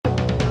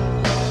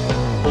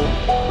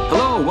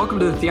welcome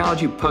to the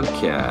Theology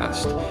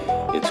Pugcast.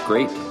 It's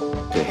great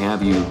to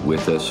have you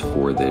with us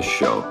for this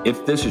show.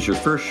 If this is your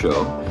first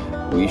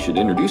show, we should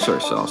introduce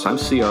ourselves. I'm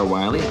C.R.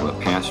 Wiley. I'm a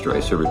pastor. I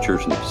serve a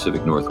church in the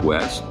Pacific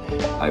Northwest.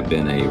 I've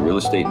been a real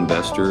estate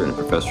investor and a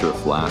professor of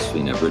philosophy,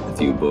 and I've written a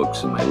few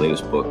books, and my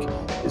latest book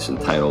is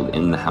entitled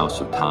In the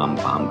House of Tom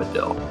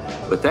Bombadil.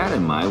 With that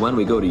in mind, why don't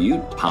we go to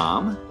you,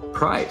 Tom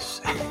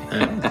Price?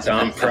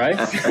 Tom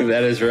Price,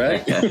 that is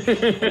right.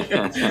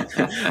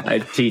 I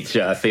teach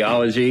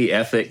theology,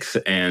 ethics,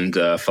 and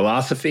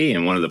philosophy,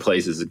 and one of the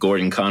places is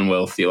Gordon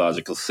Conwell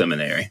Theological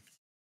Seminary.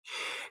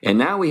 And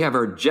now we have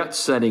our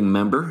jet-setting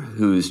member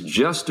who's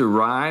just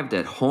arrived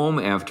at home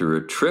after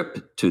a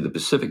trip to the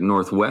Pacific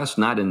Northwest,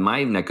 not in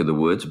my neck of the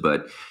woods,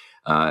 but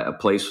a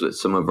place that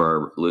some of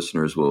our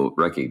listeners will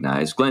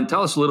recognize. Glenn,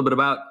 tell us a little bit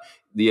about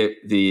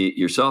the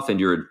yourself and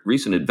your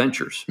recent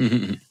adventures.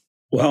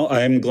 Well,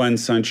 I'm Glenn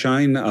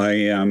Sunshine. I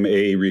am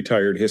a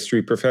retired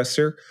history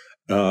professor.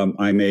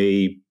 I'm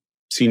a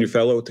senior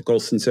fellow at the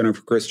Colson Center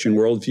for Christian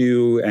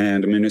Worldview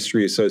and a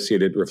ministry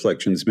associated at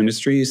Reflections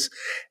Ministries.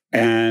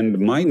 And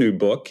my new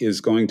book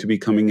is going to be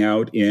coming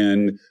out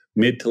in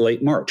mid to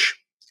late March.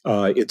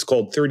 It's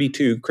called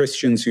 32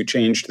 Christians Who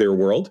Changed Their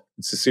World.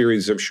 It's a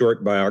series of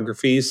short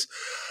biographies.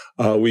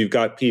 We've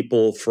got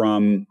people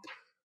from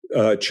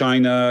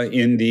China,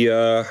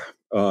 India,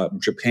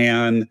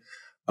 Japan,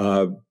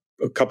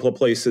 a couple of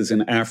places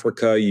in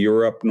Africa,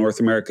 Europe, North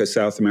America,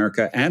 South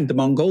America, and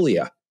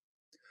Mongolia.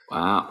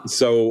 Wow.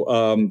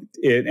 So,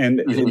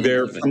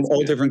 they're from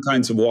all different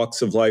kinds of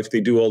walks of life.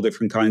 They do all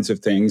different kinds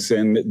of things.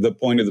 And the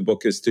point of the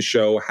book is to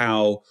show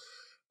how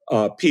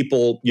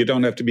you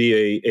don't have to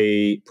be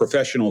a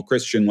professional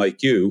Christian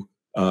like you,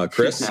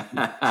 Chris.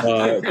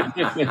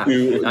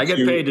 I get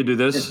paid to do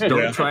this.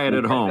 Don't try it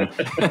at home.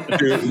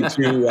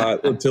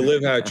 to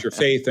live out your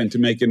faith and to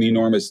make an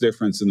enormous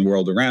difference in the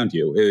world around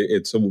you.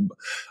 It's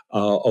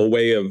a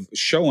way of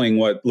showing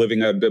what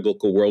living a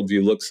biblical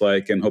worldview looks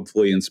like, and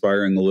hopefully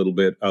inspiring a little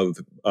bit of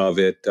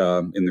it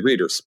in the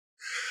readers.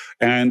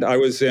 And I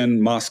was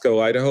in Moscow,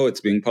 Idaho.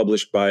 It's being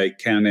published by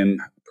Canon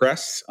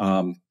Press.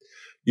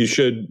 You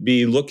should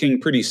be looking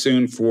pretty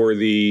soon for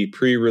the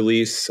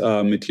pre-release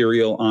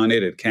material on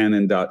it at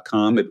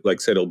canon.com. Like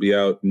I said, it'll be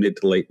out mid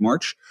to late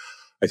March.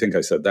 I think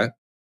I said that.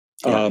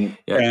 And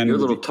you're a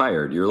little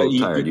tired. You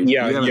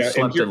haven't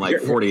slept in like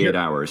 48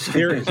 hours.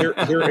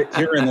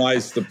 Herein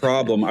lies the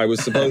problem. I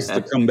was supposed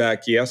to come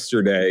back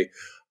yesterday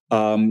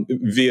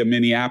via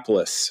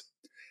Minneapolis.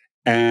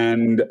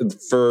 And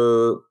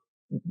for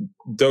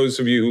those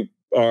of you who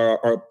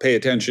pay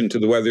attention to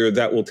the weather,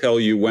 that will tell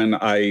you when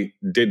I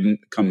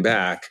didn't come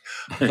back.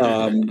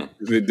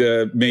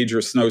 The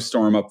major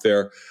snowstorm up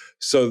there.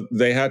 So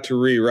they had to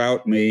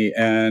reroute me,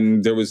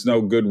 and there was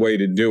no good way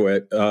to do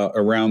it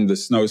around the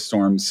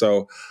snowstorm.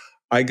 So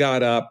I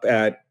got up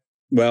at,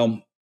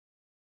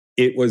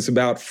 it was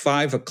about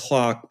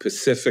 5:00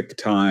 Pacific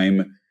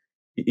time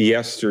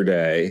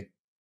yesterday,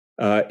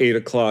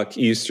 8:00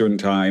 Eastern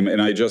time,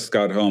 and I just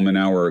got home an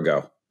hour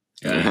ago.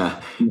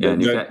 That's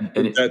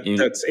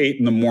 8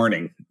 in the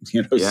morning,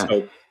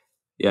 So.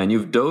 Yeah, and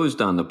you've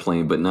dozed on the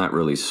plane, but not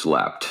really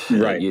slept.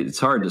 Right. It's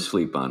hard to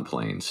sleep on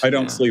planes. I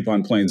don't sleep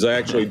on planes. I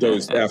actually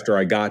dozed after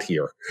I got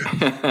here.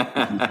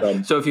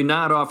 So if you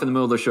nod off in the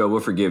middle of the show,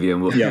 we'll forgive you,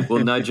 and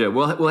we'll nudge you.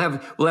 We'll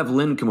have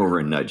Lynn come over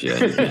and nudge you.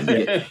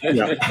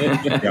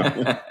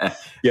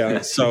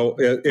 Yeah. So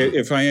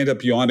if I end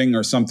up yawning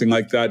or something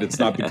like that, it's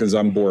not because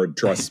I'm bored.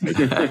 Trust me.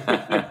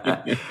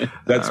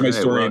 That's my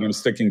story, and I'm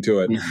sticking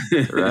to it.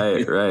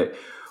 Right.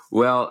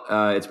 Well,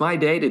 it's my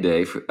day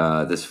today for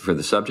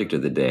the subject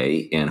of the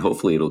day, and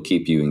hopefully it'll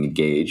keep you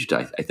engaged.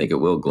 I think it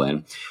will,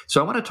 Glenn.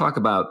 So I want to talk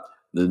about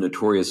the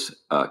notorious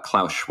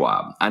Klaus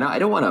Schwab. I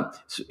don't want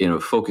to,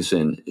 focus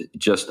in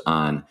just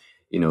on,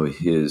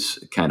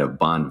 his kind of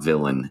Bond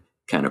villain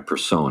kind of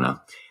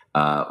persona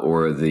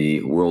or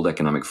the World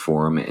Economic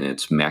Forum and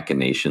its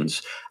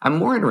machinations. I'm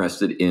more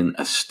interested in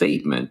a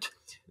statement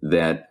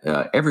that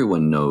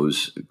everyone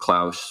knows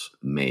Klaus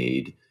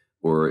made,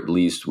 or at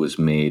least was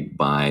made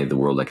by the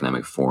World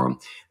Economic Forum,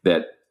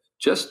 that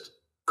just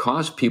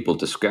caused people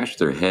to scratch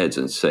their heads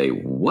and say,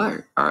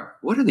 what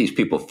are these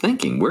people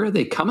thinking? Where are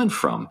they coming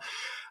from?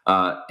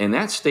 And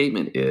that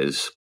statement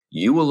is,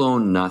 you will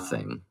own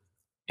nothing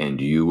and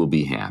you will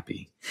be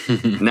happy.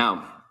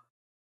 Now,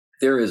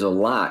 there is a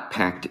lot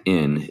packed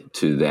in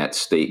to that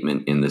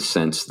statement, in the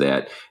sense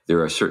that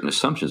there are certain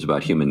assumptions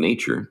about human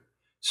nature,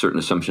 certain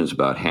assumptions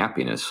about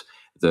happiness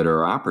that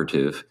are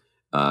operative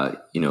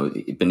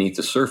beneath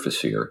the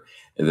surface here,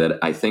 that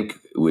I think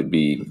would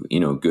be,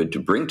 good to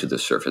bring to the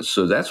surface.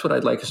 So that's what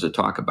I'd like us to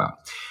talk about.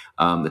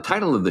 The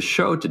title of the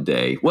show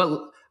today,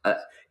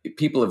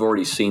 people have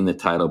already seen the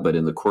title, but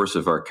in the course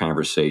of our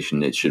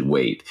conversation, it should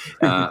wait.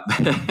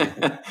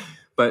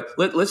 But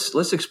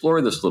let's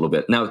explore this a little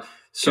bit. Now,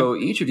 so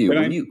each of you,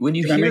 when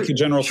you hear, I make a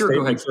general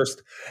statement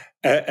first?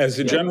 As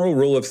a general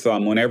rule of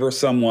thumb, whenever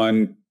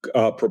someone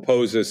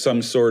proposes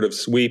some sort of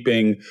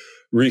sweeping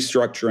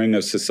restructuring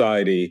of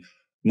society,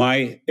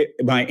 my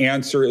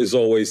answer is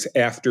always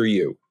after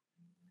you.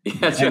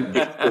 Yes.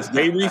 If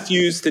they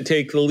refuse to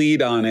take the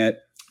lead on it,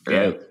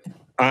 Right.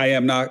 I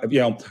am not,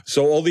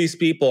 so all these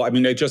people, I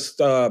mean, I just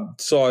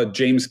saw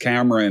James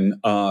Cameron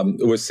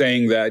was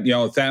saying that,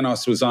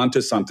 Thanos was onto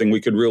something. We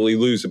could really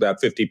lose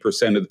about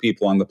 50% of the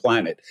people on the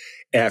planet.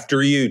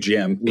 After you,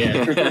 Jim.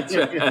 Yeah.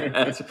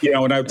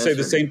 And I would say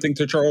the same thing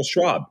to Charles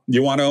Schwab.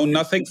 You want to own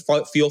nothing?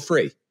 Feel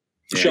free.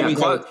 Show me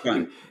how it's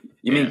done.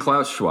 You mean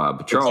Klaus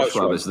Schwab? Charles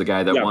Schwab is the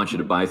guy that wants you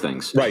to buy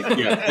things. Right.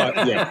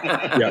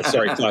 Yeah.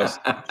 Sorry, Klaus.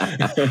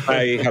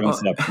 I haven't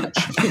slept much.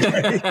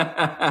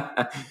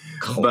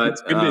 But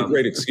it's going to be a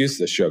great excuse,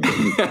 this show.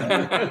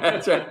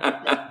 That's right.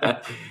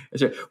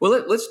 That's right.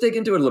 Well, let's dig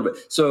into it a little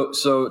bit.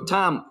 So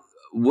Tom,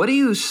 what do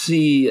you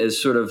see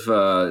as sort of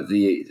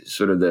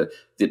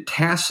the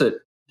tacit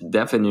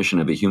definition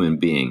of a human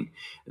being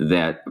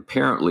that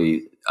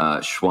apparently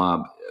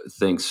Schwab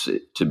thinks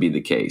to be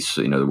the case?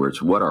 So, in other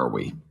words, what are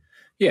we?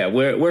 Yeah,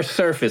 we're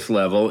surface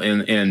level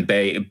and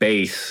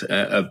base,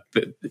 we're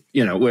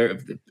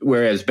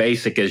as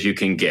basic as you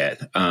can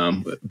get.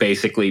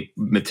 Basically,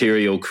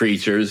 material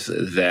creatures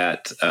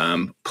that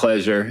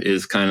pleasure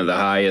is kind of the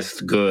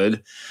highest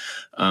good,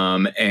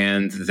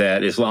 and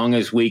that as long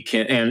as we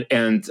can,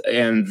 and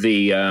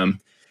the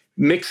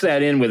mix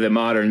that in with the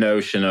modern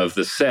notion of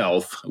the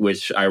self,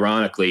 which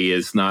ironically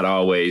is not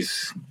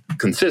always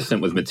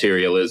consistent with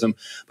materialism,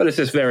 but it's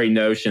this very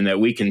notion that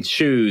we can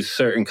choose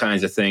certain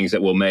kinds of things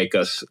that will make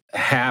us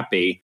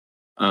happy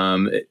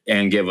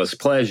and give us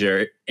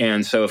pleasure.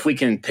 And so if we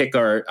can pick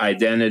our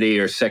identity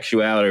or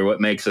sexuality or what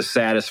makes us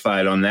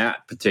satisfied on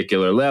that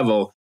particular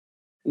level,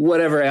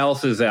 whatever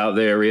else is out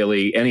there,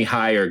 really, any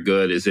higher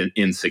good is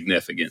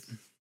insignificant.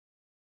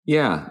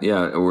 Yeah,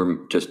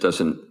 or just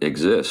doesn't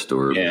exist,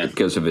 or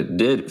because if it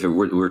did, if it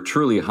were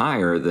truly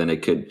higher, then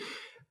it could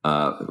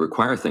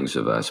require things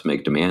of us,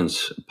 make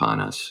demands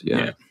upon us.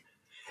 Yeah.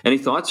 Any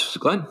thoughts,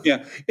 Glenn?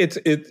 Yeah,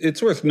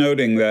 it's worth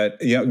noting that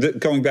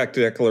going back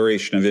to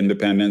Declaration of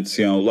Independence,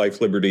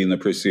 life, liberty, and the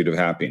pursuit of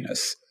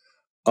happiness.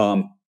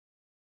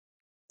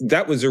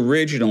 That was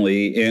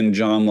originally in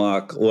John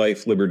Locke,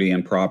 life, liberty,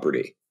 and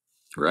property.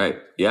 Right.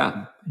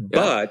 Yeah.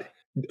 But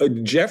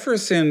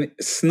Jefferson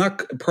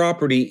snuck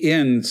property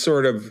in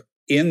sort of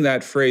in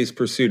that phrase,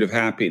 pursuit of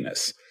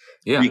happiness.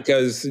 Yeah.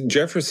 Because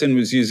Jefferson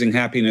was using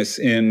happiness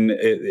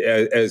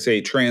as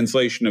a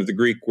translation of the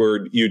Greek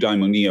word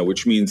eudaimonia,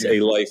 which means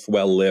a life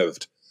well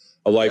lived,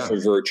 a life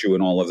of virtue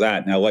and all of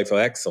that, and a life of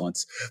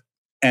excellence.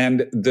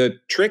 And the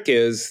trick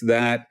is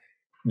that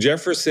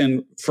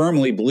Jefferson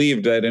firmly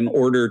believed that in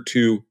order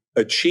to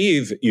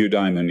achieve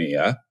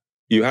eudaimonia,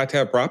 you had to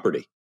have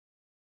property.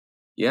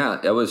 Yeah,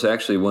 that was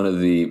actually one of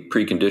the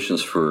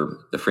preconditions for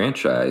the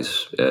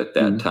franchise at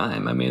that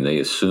time. I mean, they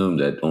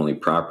assumed that only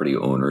property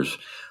owners,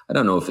 I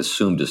don't know if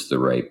assumed is the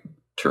right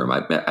term.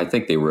 I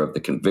think they were of the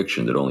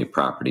conviction that only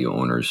property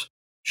owners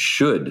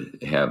should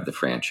have the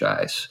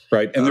franchise.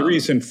 Right. And the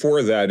reason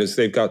for that is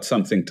they've got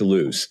something to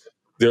lose.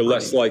 They're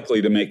less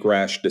likely to make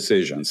rash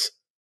decisions.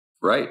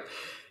 Right.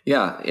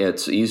 Yeah.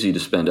 It's easy to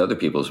spend other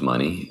people's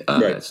money.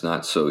 It's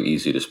not so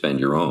easy to spend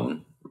your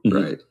own.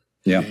 Right.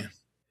 Yeah.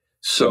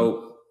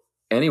 So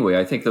anyway,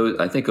 I think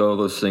all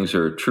those things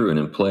are true and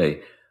in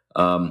play.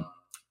 But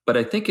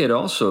I think it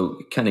also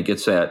kind of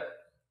gets at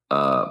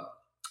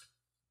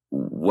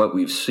what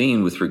we've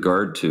seen with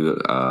regard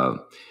to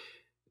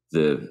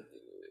the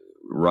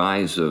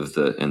rise of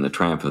and the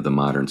triumph of the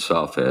modern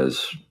self,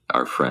 as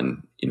our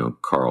friend,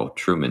 Carl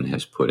Trueman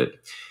has put it,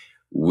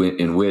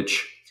 in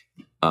which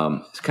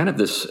it's kind of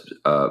this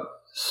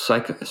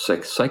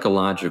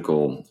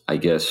psychological, I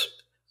guess,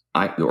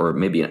 or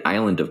maybe an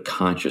island of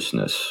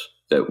consciousness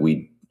that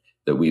we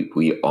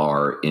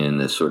are in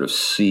this sort of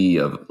sea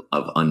of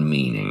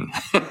unmeaning.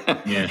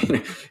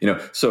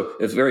 So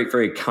it's very,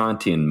 very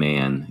Kantian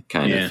man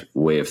kind of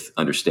way of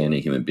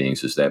understanding human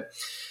beings is that,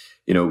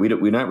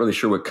 we're not really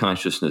sure what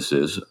consciousness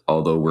is,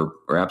 although we're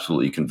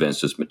absolutely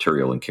convinced it's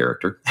material in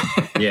character.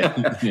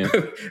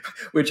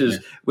 which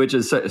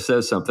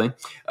says something.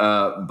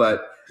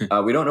 But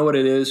we don't know what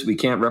it is. We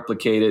can't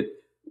replicate it.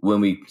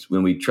 When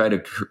we try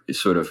to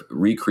sort of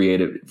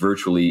recreate it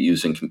virtually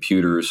using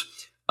computers,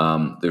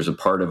 there's a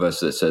part of us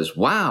that says,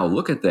 wow,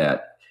 look at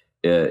that.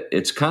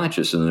 It's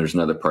conscious. And there's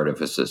another part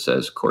of us that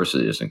says, of course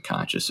it isn't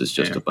conscious. It's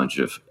just a bunch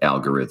of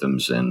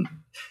algorithms and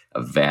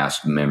a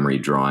vast memory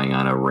drawing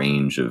on a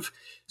range of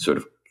sort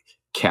of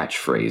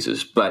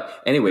catchphrases.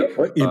 But anyway.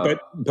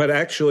 But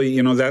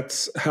actually,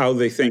 that's how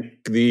they think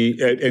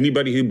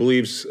anybody who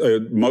believes,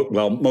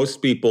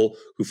 most people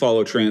who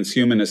follow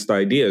transhumanist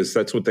ideas,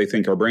 that's what they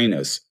think our brain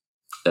is.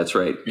 That's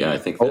right. Yeah, I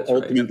think that's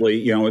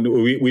ultimately,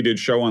 right. We did a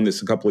show on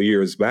this a couple of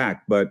years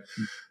back, but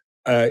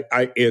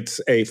it's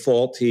a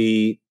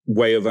faulty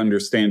way of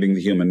understanding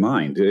the human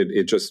mind.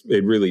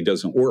 It really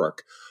doesn't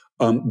work.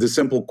 The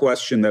simple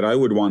question that I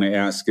would want to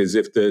ask is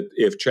if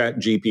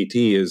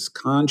ChatGPT is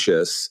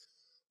conscious,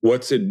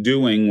 what's it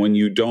doing when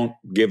you don't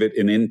give it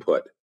an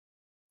input?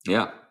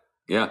 Yeah.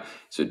 Yeah.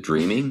 Is it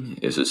dreaming?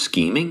 Is it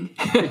scheming?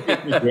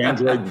 The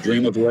android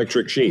dream of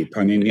electric sheep.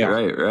 I mean, yeah.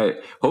 Right.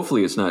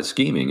 Hopefully it's not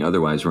scheming.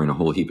 Otherwise, we're in a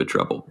whole heap of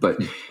trouble. But,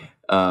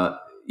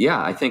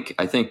 yeah, I think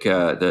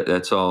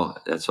that's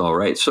all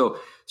right.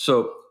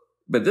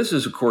 But this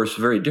is, of course,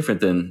 very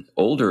different than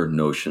older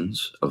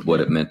notions of what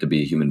it meant to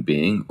be a human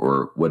being,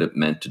 or what it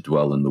meant to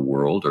dwell in the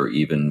world, or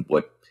even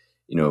what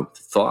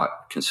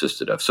thought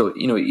consisted of. So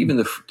even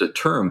the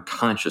term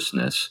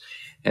consciousness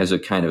has a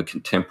kind of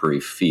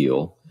contemporary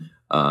feel.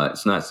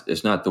 It's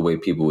not the way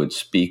people would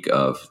speak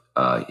of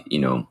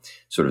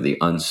sort of the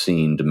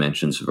unseen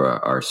dimensions of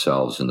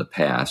ourselves in the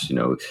past.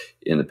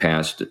 In the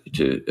past,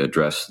 to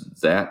address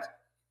that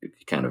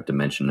kind of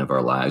dimension of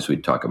our lives,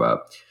 we'd talk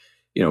about,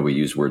 we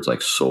use words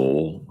like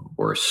soul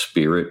or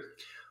spirit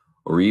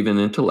or even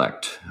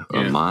intellect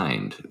or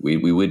mind.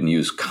 We wouldn't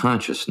use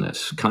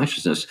consciousness.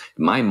 Consciousness,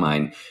 in my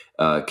mind,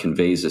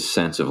 conveys a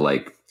sense of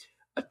like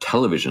a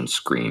television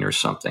screen or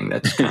something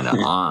that's kind of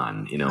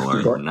on,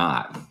 or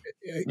not.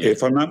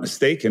 If I'm not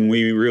mistaken,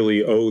 we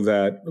really owe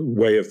that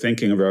way of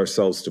thinking of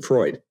ourselves to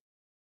Freud.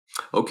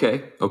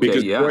 Okay.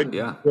 Because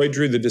Yeah. Freud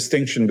drew the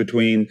distinction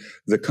between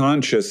the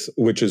conscious,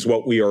 which is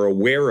what we are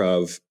aware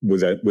of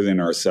within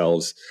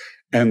ourselves,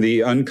 and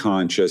the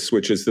unconscious,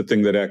 which is the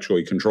thing that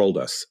actually controlled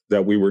us,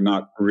 that we were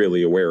not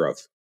really aware of.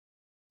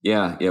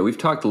 Yeah. We've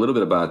talked a little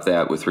bit about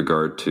that with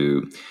regard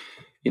to,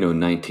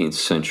 19th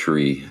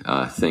century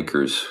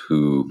thinkers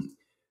who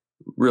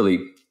really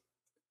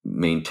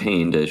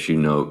maintained, as you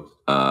know,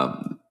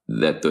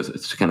 that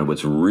it's kind of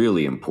what's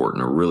really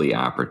important or really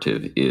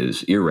operative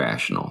is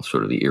irrational,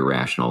 sort of the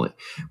irrational,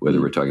 whether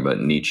we're talking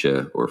about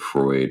Nietzsche or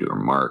Freud or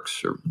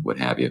Marx or what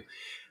have you.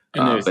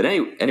 But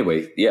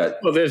anyway, yeah.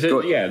 Well,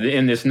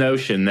 in this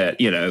notion that,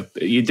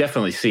 you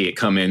definitely see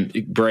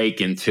it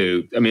break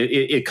into, I mean,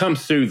 it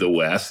comes through the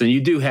West, and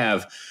you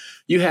have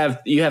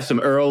some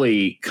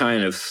early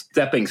kind of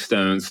stepping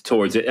stones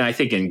towards it. And I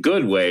think in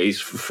good ways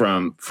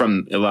from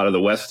a lot of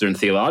the Western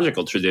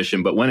theological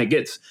tradition, but when it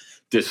gets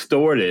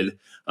distorted,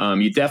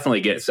 you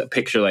definitely get a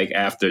picture like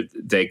after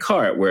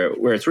Descartes,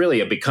 where it's really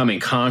a becoming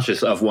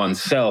conscious of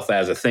oneself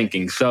as a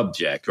thinking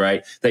subject,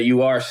 right? That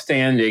you are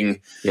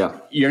standing,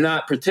 you're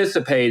not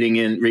participating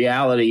in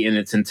reality in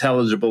its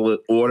intelligible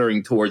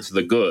ordering towards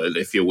the good,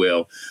 if you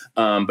will,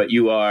 but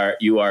you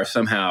are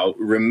somehow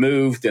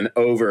removed and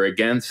over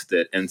against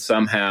it, and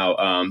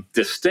somehow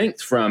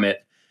distinct from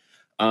it.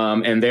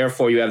 And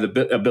therefore, you have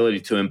the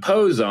ability to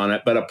impose on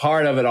it, but a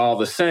part of it all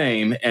the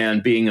same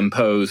and being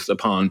imposed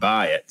upon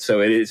by it.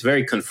 So it is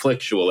very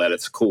conflictual at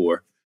its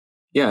core.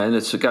 Yeah, and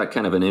it's got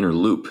kind of an inner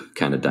loop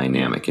kind of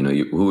dynamic.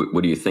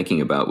 What are you thinking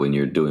about when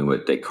you're doing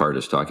what Descartes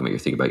is talking about? You're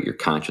thinking about your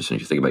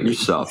consciousness. You're thinking about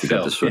yourself. You've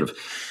got this sort of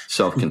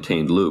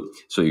self-contained loop.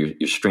 So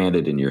you're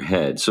stranded in your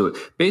head. So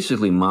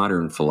basically,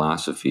 modern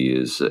philosophy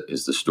is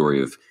the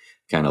story of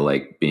kind of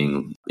like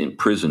being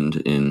imprisoned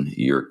in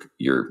your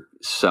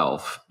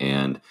self,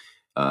 and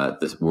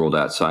the world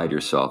outside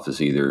yourself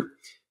is either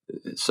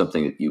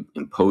something that you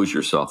impose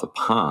yourself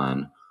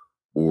upon,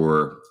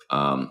 or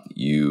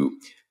you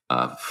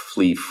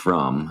flee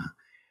from.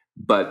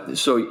 But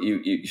so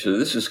so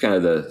this is kind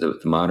of the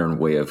modern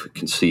way of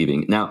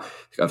conceiving now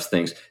of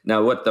things.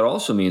 Now, what that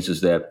also means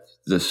is that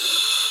this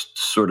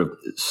sort of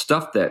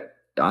stuff that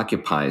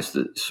occupies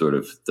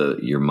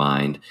your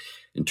mind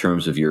in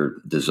terms of your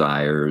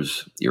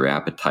desires, your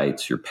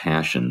appetites, your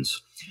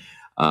passions,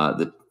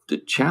 the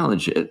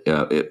challenge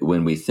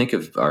when we think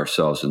of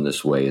ourselves in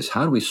this way is,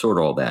 how do we sort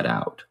all that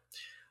out?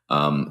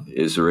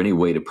 Is there any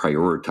way to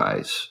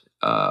prioritize,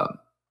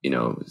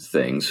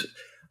 things,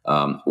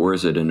 or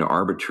is it an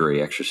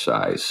arbitrary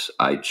exercise?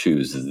 I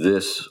choose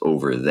this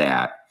over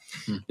that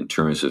in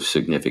terms of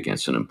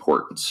significance and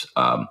importance.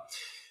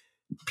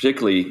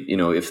 Particularly,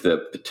 if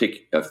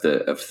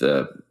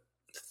the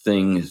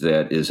thing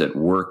that is at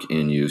work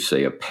in you,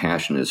 say a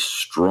passion, is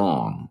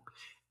strong,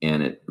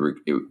 and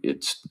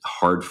it's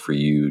hard for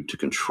you to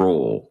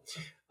control.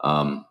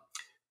 Do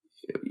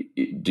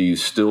you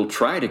still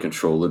try to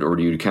control it, or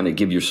do you kind of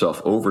give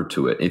yourself over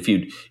to it? If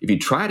you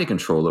try to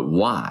control it,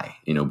 why?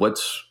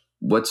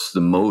 What's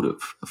the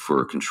motive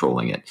for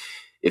controlling it?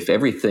 If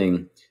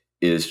everything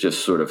is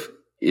just sort of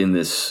in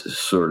this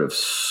sort of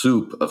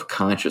soup of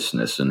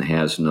consciousness and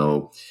has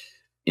no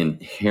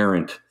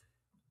inherent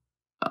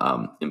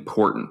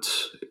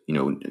importance,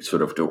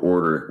 sort of to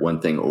order one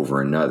thing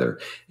over another,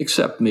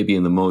 except maybe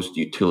in the most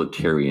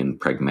utilitarian,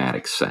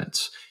 pragmatic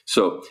sense.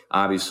 So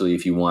obviously,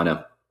 if you want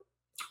to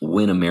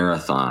win a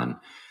marathon,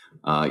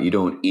 you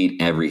don't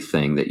eat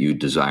everything that you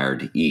desire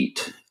to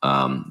eat.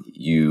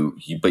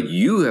 But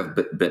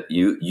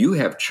you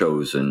have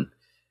chosen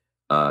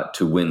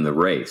to win the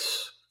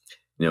race,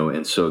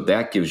 and so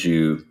that gives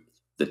you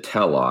the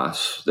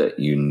telos that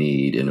you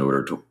need in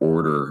order to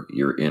order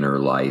your inner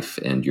life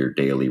and your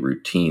daily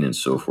routine and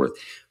so forth.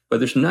 But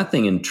there's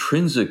nothing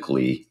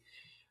intrinsically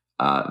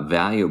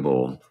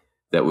valuable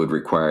that would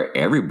require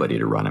everybody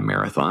to run a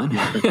marathon.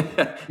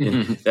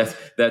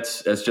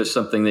 That's just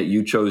something that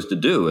you chose to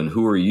do. And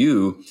who are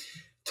you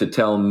to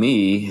tell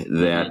me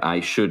that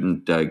I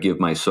shouldn't give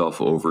myself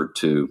over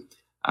to,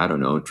 I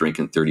don't know,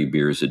 drinking 30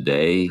 beers a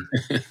day,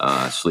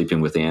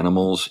 sleeping with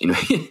animals? You know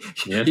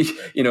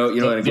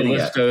what I'm getting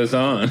at. The list goes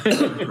on.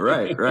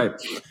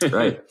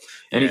 Right.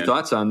 Any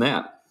thoughts on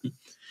that?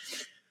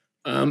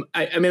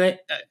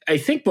 I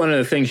think one of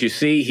the things you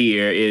see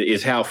here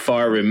is how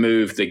far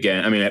removed,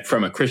 again, I mean,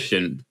 from a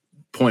Christian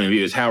point of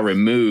view, is how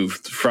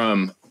removed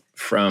from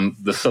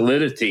the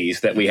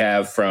solidities that we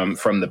have from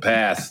the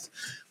past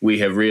we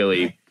have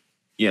really,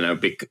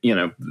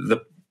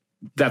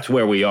 that's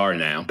where we are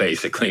now.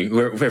 Basically,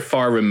 we're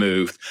far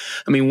removed.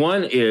 I mean,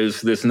 one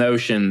is this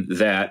notion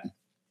that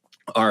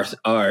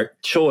our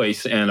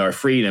choice and our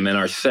freedom and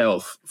our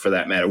self, for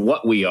that matter,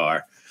 what we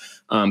are,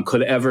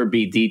 could ever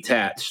be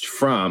detached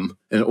from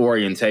an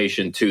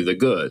orientation to the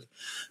good.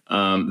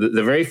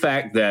 The very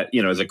fact that,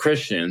 as a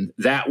Christian,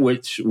 that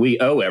which we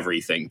owe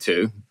everything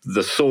to,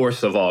 the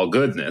source of all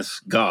goodness,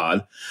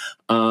 God,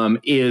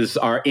 is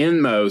our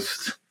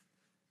inmost,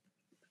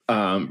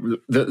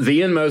 the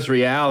inmost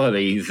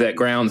reality that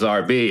grounds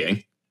our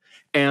being.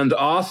 And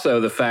also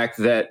the fact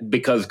that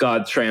because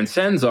God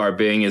transcends our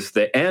being, is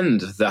the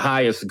end, the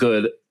highest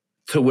good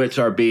to which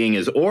our being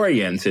is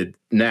oriented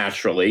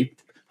naturally,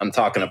 I'm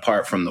talking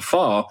apart from the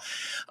fall,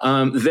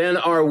 then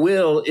our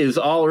will is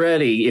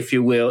already, if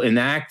you will,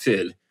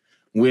 enacted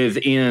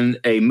within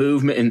a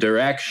movement and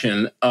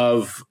direction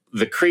of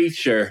the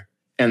creature,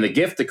 and the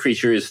gift the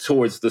creature is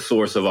towards the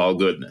source of all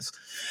goodness.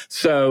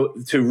 So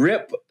to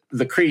rip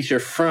the creature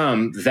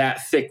from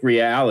that thick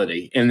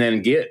reality and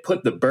then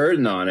put the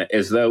burden on it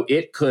as though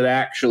it could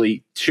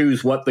actually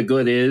choose what the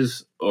good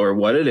is or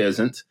what it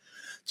isn't,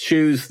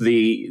 choose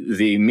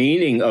the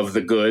meaning of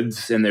the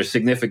goods and their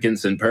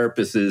significance and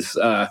purposes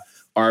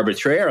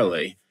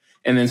arbitrarily,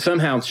 and then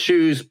somehow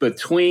choose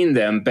between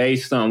them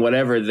based on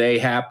whatever they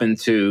happen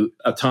to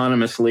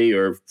autonomously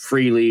or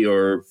freely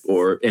or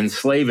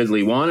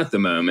enslavedly want at the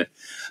moment.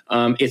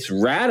 It's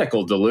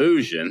radical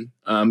delusion.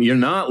 You're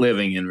not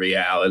living in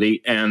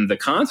reality, and the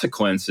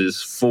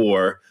consequences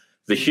for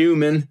the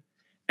human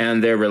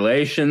and their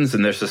relations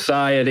and their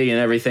society and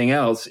everything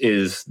else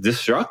is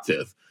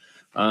destructive.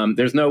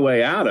 There's no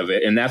way out of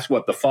it, and that's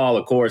what the fall,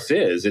 of course,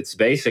 is. It's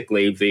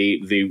basically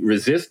the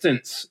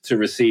resistance to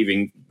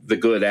receiving the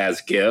good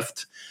as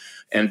gift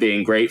and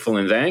being grateful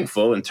and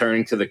thankful and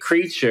turning to the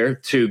creature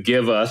to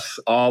give us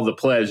all the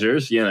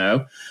pleasures,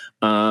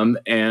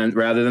 and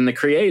rather than the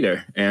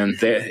creator. And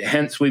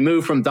hence we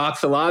move from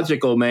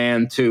doxological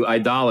man to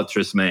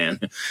idolatrous man.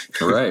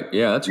 Right.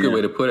 Yeah, that's a good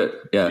way to put it.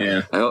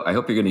 Yeah. I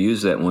hope you're going to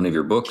use that in one of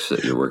your books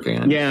that you're working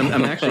on. Yeah,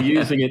 I'm actually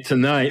using it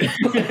tonight.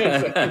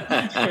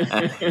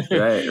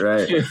 Right.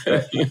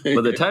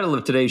 Well, the title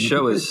of today's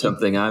show is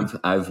something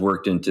I've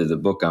worked into the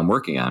book I'm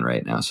working on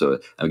right now. So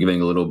I'm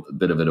giving a little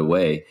bit of it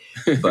away.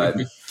 But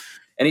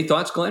any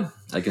thoughts, Glenn?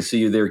 I can see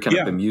you there kind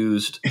of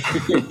amused.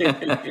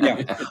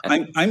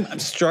 I'm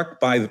struck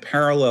by the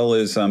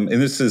parallelism,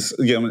 and this is,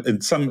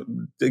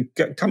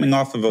 coming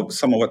off of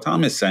some of what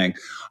Tom is saying.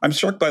 I'm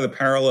struck by the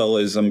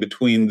parallelism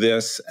between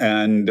this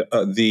and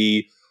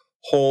the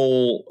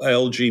whole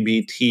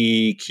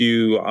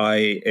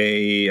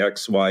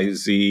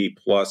LGBTQIAXYZ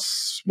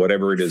plus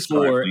whatever it is.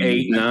 4,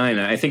 8, 9.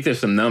 I think there's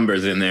some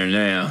numbers in there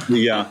now.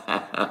 Yeah.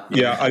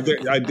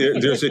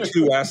 There's a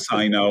 2S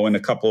I know, and a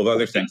couple of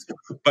other things.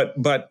 But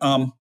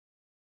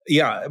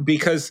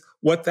because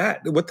what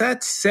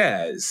that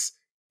says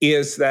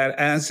is that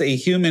as a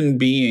human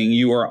being,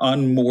 you are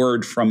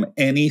unmoored from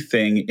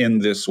anything in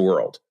this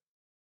world.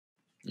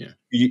 Yeah,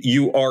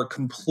 you are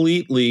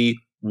completely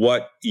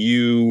what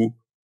you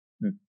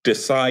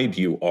decide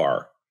you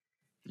are.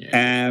 Yeah.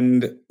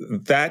 And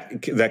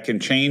that can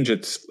change.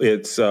 It's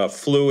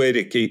fluid.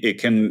 It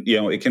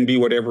can be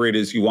whatever it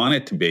is you want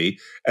it to be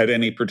at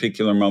any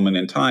particular moment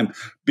in time,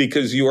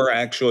 because you are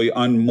actually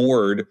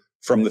unmoored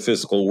from the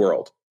physical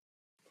world.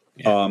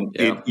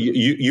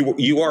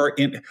 You are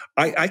in.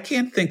 I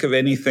can't think of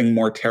anything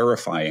more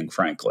terrifying,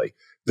 frankly,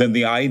 than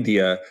the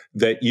idea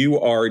that you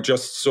are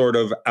just sort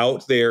of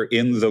out there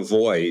in the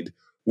void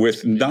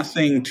with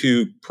nothing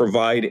to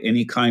provide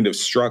any kind of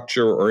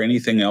structure or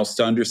anything else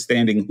to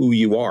understanding who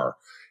you are.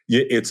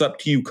 It's up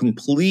to you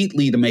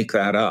completely to make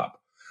that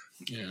up.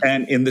 Yeah.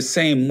 And in the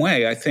same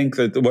way, I think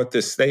that what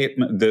this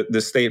statement,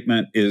 the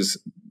statement is,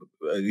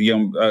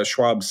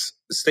 Schwab's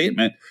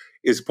statement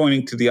is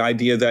pointing to the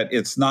idea that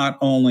it's not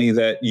only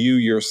that you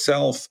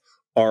yourself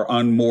are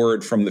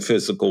unmoored from the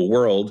physical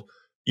world,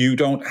 you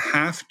don't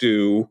have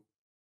to,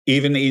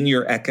 even in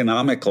your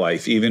economic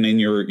life, even in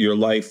your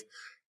life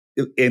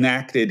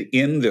enacted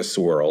in this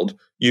world,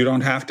 you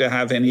don't have to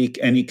have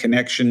any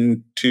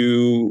connection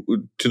to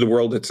the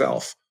world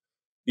itself.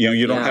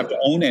 You don't have to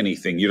own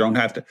anything. You don't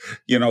have to,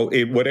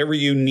 whatever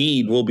you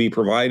need will be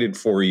provided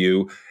for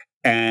you,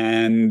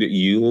 and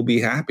you will be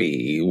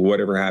happy,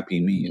 whatever happy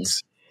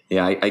means.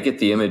 Yeah, I get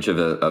the image of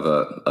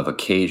a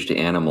caged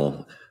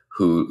animal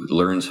who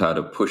learns how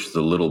to push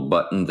the little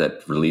button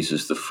that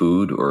releases the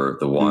food or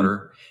the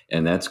water,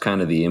 and that's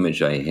kind of the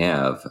image I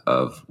have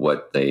of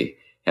what they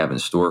have in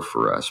store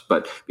for us.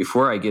 But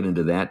before I get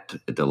into that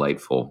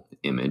delightful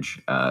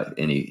image, with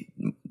any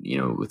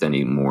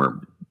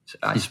more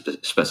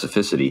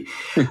specificity,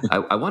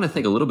 I want to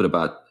think a little bit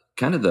about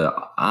kind of the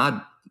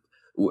odd,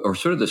 or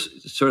sort of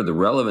the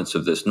relevance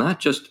of this, not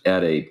just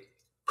at a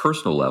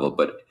personal level,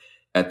 but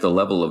at the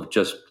level of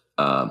just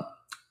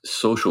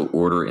social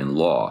order and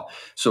law.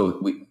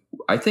 So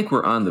I think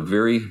we're on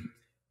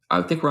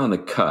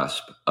the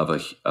cusp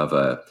of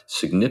a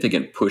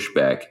significant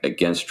pushback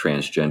against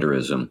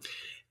transgenderism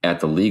at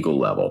the legal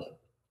level.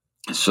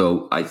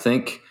 So I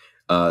think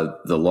the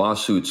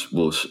lawsuits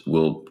will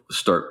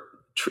start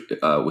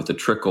with a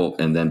trickle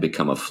and then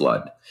become a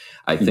flood.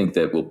 I think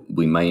that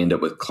we might end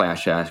up with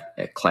class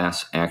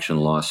action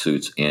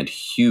lawsuits and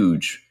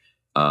huge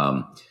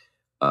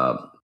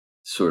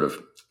sort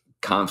of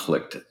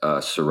conflict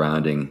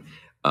surrounding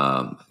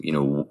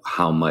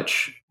how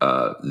much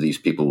these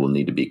people will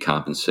need to be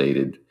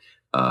compensated.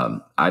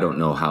 I don't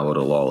know how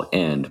it'll all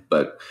end,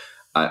 but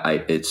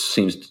it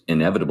seems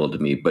inevitable to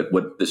me. But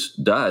what this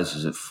does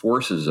is it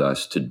forces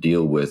us to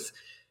deal with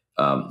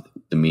the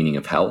meaning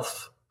of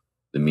health,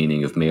 the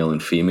meaning of male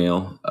and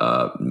female,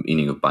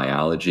 meaning of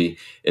biology,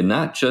 and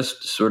not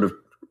just sort of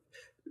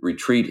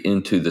retreat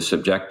into the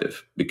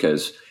subjective.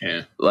 Because,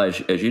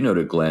 as you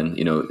noted, Glenn,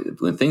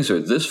 when things are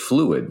this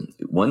fluid,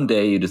 one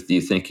day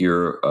you think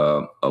you're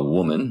a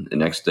woman, the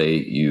next day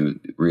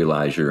you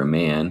realize you're a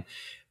man,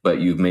 but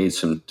you've made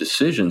some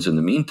decisions in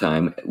the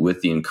meantime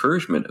with the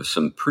encouragement of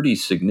some pretty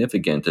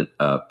significant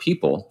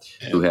people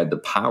who had the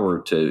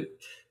power to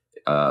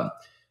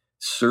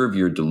serve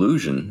your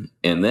delusion.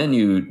 And then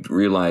you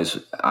realize,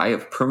 I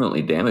have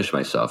permanently damaged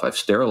myself. I've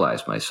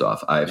sterilized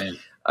myself.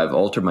 I've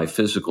altered my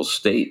physical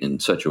state in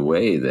such a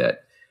way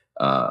that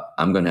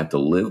I'm going to have to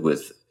live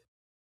with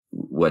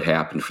what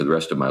happened for the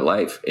rest of my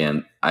life.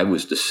 And I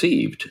was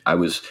deceived. I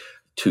was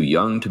too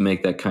young to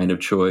make that kind of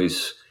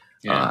choice.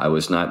 I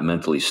was not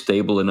mentally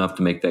stable enough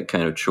to make that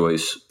kind of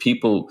choice.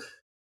 People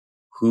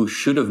who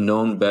should have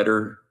known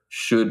better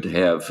should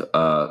have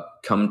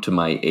come to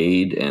my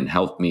aid and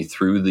helped me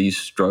through these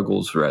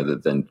struggles rather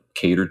than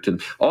cater to them.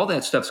 All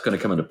that stuff's going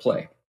to come into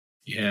play.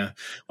 Yeah.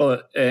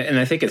 Well, and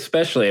I think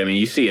especially,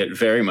 you see it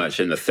very much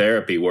in the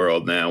therapy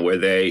world now, where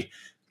they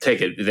take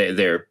it,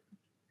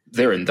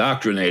 they're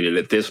indoctrinated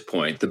at this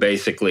point.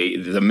 Basically,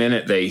 the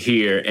minute they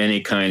hear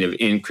any kind of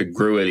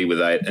incongruity with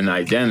an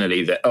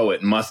identity, that,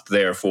 it must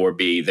therefore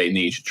be they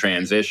need to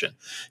transition.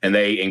 And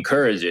they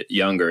encourage it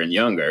younger and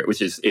younger,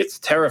 it's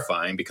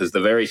terrifying, because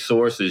the very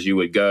sources you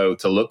would go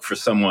to look for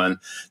someone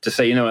to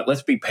say,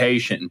 let's be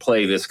patient and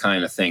play this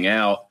kind of thing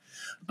out.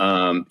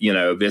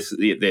 This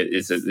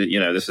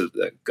is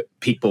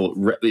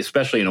people,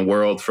 especially in a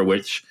world for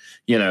which,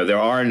 there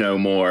are no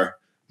more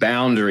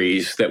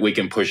boundaries that we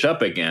can push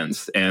up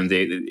against, and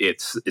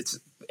it's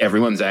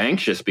everyone's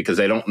anxious because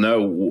they don't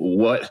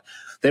know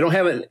they don't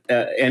have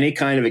any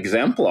kind of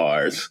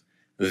exemplars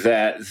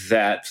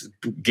that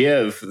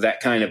give that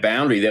kind of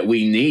boundary that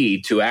we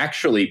need to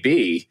actually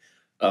be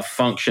a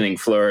functioning,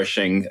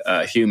 flourishing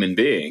human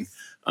being.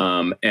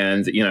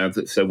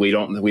 So we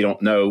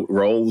don't know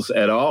roles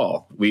at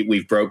all.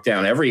 We've broke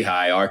down every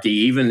hierarchy,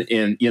 even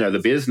in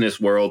the business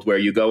world, where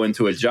you go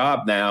into a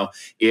job now.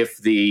 If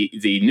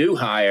the new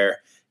hire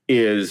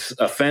is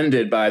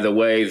offended by the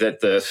way that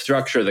the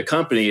structure of the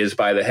company is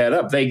by the head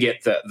up, they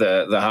get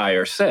the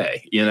higher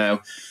say,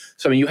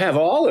 So you have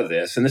all of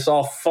this, and this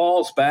all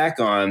falls back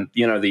on,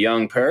 the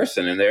young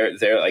person, and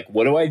they're like,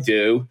 what do I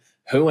do?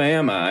 Who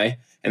am I?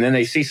 And then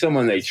they see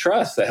someone they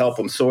trust to help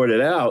them sort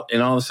it out.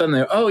 And all of a sudden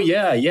they're,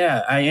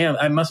 I am.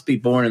 I must be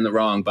born in the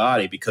wrong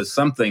body because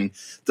something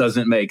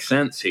doesn't make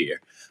sense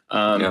here.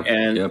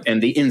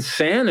 And the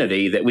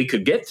insanity that we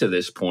could get to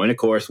this point, of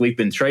course, we've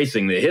been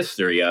tracing the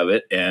history of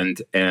it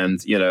and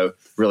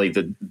really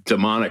the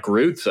demonic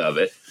roots of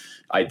it,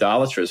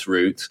 idolatrous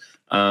roots.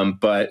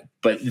 But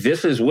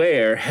this is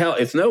where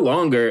it's no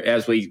longer,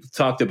 as we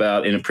talked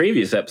about in a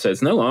previous episode,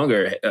 it's no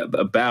longer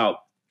about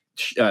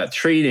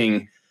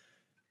treating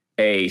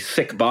a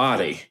sick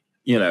body.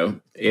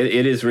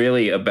 It is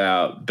really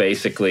about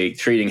basically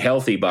treating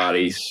healthy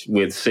bodies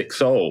with sick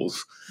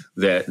souls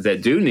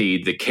that do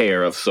need the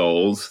care of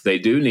souls. They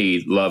do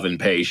need love and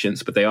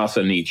patience, but they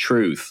also need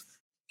truth.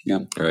 Yeah.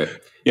 Right.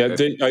 Yeah.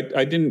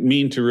 I didn't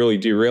mean to really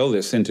derail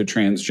this into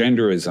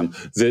transgenderism.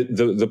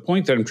 The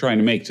point that I'm trying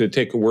to make, to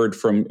take a word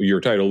from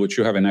your title, which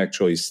you haven't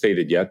actually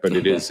stated yet, but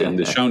it is in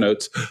the show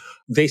notes,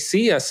 they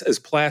see us as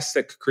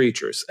plastic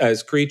creatures,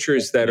 as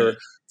creatures that are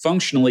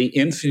functionally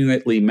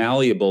infinitely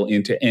malleable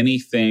into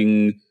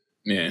anything.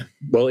 Yeah.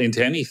 Well,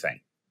 into anything.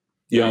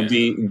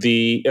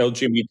 The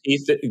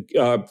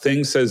LGBT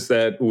thing says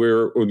that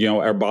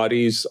our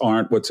bodies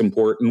aren't what's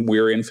important.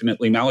 We're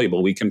infinitely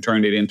malleable. We can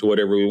turn it into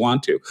whatever we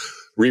want to.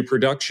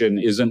 Reproduction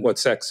isn't what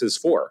sex is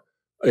for.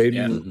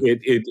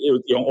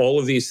 All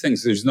of these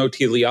things. There's no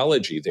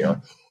teleology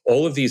there.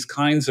 All of these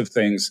kinds of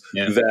things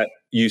that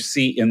you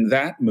see in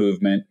that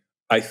movement,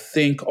 I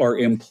think, are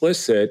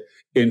implicit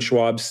in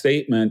Schwab's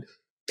statement,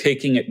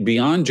 taking it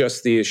beyond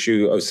just the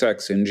issue of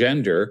sex and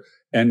gender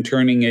and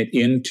turning it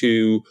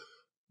into,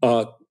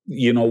 let's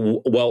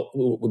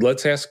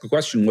ask a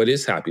question. What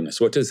is happiness?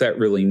 What does that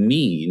really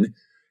mean?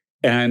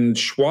 And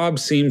Schwab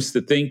seems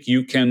to think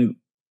you can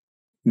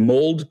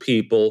mold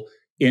people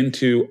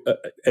into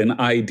an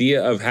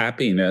idea of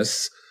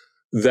happiness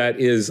that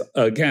is,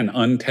 again,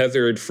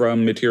 untethered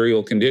from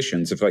material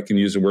conditions, if I can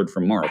use a word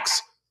from Marx.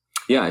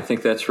 Yeah, I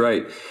think that's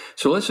right.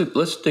 So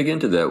let's dig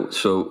into that.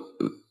 So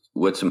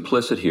what's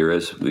implicit here,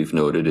 as we've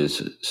noted,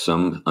 is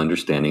some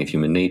understanding of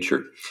human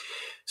nature.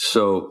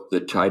 So the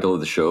title of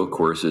the show, of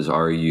course, is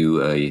 "Are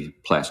You a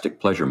Plastic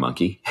Pleasure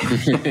Monkey?"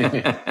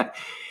 Yeah.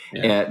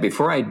 And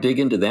before I dig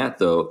into that,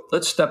 though,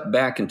 let's step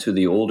back into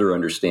the older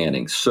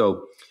understanding.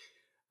 So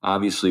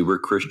obviously, we're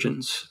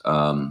Christians.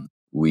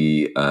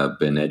 We have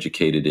been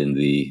educated in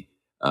the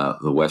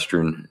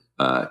Western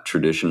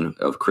tradition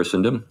of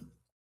Christendom.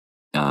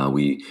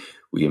 We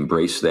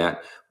embrace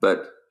that,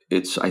 but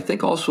it's, I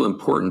think, also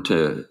important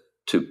to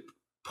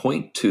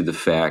point to the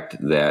fact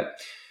that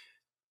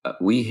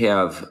we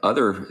have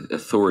other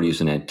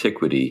authorities in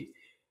antiquity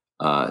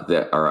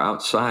that are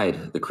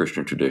outside the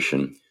Christian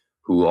tradition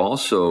who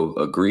also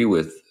agree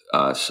with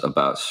us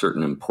about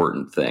certain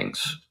important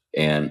things.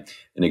 And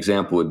an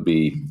example would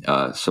be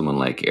someone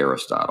like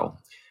Aristotle.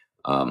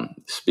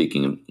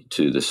 Speaking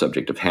to the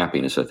subject of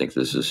happiness, I think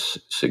this is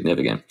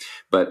significant.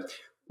 But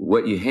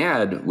what you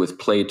had with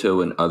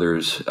Plato and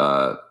others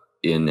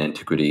in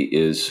antiquity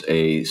is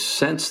a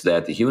sense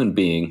that the human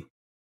being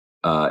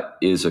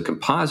is a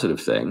composite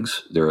of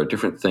things. There are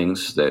different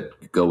things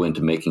that go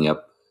into making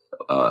up,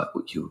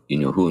 who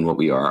and what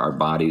we are. Our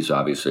bodies,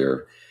 obviously,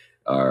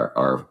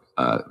 are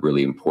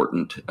really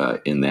important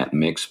in that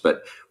mix,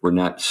 but we're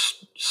not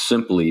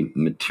simply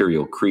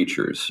material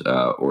creatures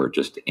or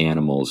just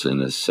animals in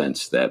the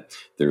sense that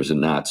there's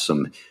not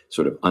some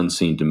sort of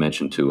unseen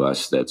dimension to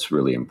us that's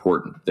really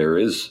important. There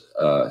is,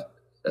 a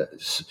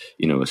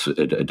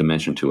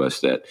dimension to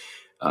us that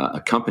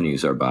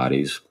accompanies our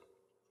bodies,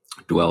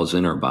 dwells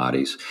in our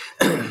bodies,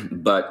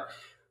 but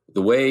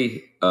the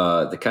way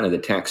the kind of the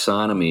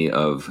taxonomy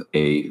of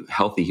a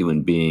healthy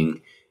human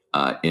being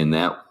in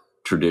that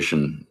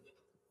tradition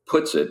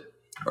puts it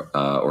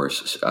or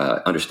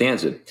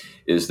understands it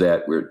is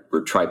that we're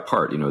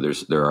tripart.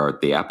 There are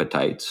the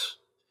appetites.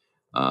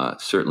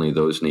 Certainly,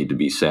 those need to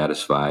be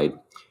satisfied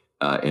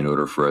in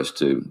order for us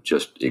to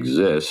just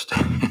exist,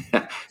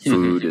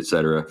 food,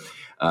 etc.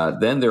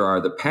 Then there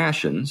are the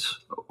passions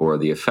or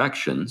the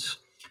affections,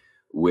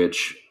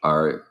 which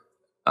are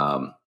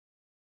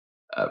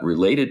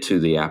related to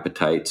the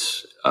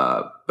appetites,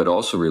 but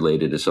also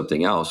related to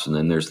something else. And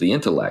then there's the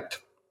intellect.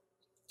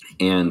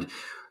 And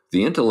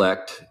the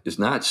intellect is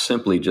not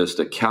simply just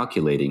a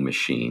calculating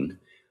machine.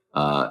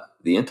 The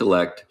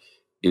intellect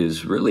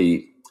is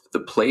really the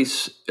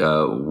place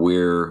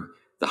where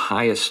the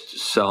highest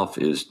self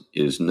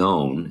is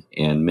known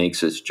and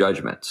makes its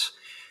judgments.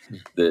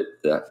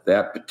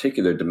 That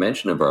particular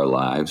dimension of our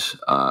lives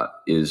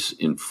is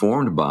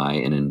informed by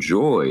and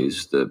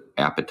enjoys the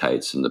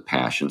appetites and the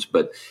passions,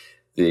 but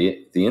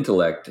the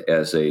intellect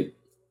as a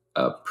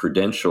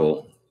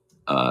prudential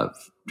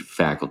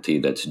faculty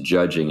that's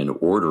judging and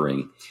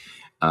ordering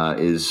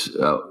is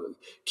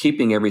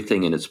keeping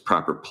everything in its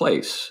proper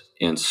place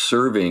and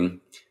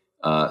serving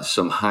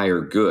some higher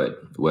good,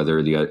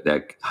 whether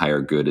that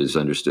higher good is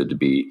understood to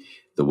be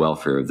the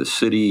welfare of the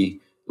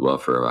city, the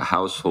welfare of a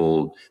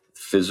household,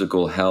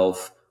 physical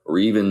health, or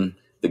even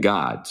the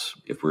gods,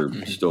 if we're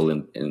still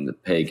in the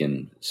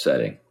pagan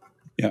setting.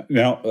 Yeah.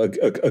 Now,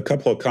 a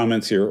couple of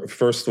comments here.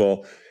 First of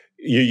all,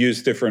 you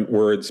use different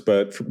words,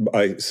 but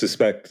I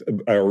suspect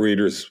our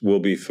readers will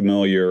be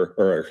familiar,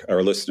 or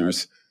our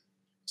listeners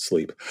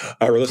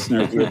Our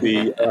listeners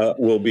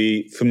will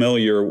be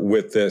familiar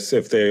with this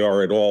if they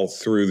are at all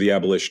through The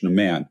Abolition of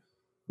Man,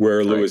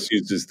 where Lewis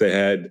uses the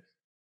head,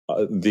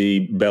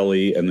 the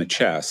belly, and the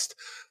chest.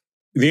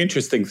 The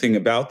interesting thing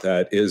about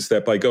that is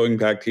that by going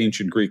back to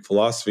ancient Greek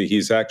philosophy,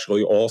 he's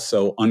actually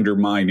also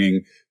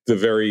undermining the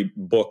very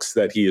books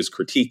that he is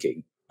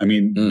critiquing. I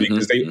mean,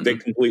 because they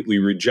completely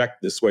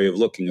reject this way of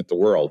looking at the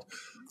world.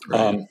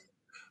 Right.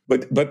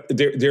 But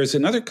there's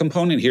another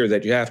component here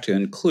that you have to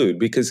include,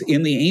 because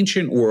in the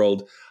ancient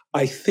world,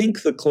 I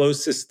think the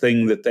closest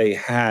thing that they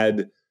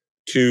had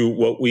to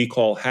what we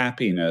call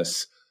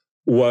happiness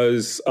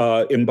was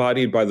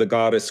embodied by the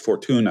goddess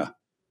Fortuna,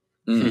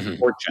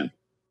 fortune.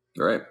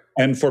 Right.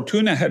 And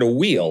Fortuna had a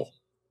wheel.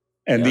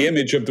 And the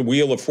image of the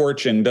Wheel of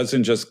Fortune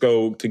doesn't just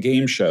go to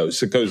game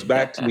shows. It goes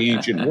back to the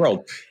ancient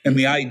world. And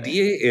the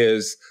idea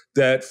is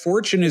that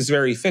fortune is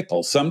very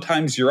fickle.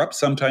 Sometimes you're up,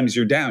 sometimes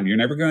you're down. You're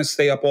never going to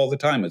stay up all the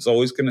time. It's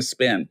always going to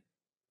spin.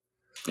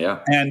 Yeah.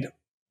 And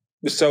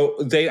so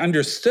they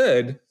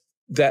understood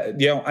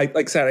that, like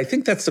I said, I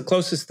think that's the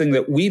closest thing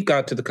that we've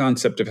got to the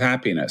concept of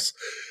happiness.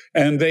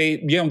 And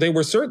they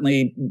were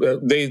certainly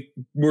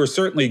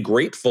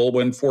grateful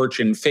when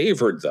fortune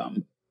favored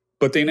them.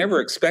 But they never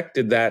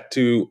expected that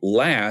to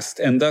last,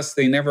 and thus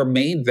they never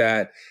made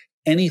that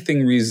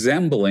anything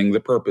resembling the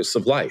purpose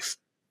of life,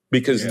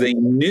 because they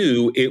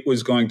knew it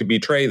was going to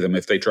betray them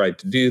if they tried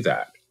to do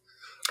that.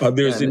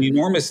 There's an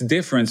enormous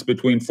difference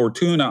between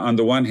Fortuna on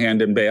the one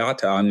hand and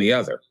Beata on the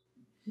other,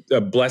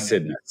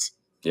 blessedness.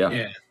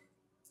 Yeah.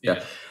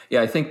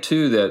 I think,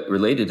 too, that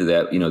related to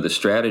that, the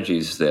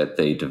strategies that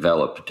they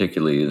developed,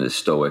 particularly in the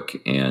Stoic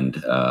and,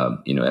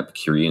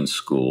 Epicurean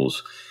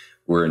schools,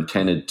 were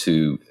intended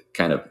to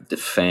kind of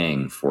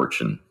defang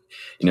fortune.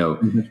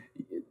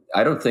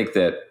 I don't think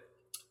that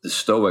the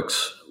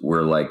Stoics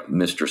were like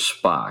Mr.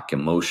 Spock,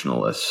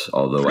 emotionalists,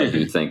 although I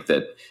do think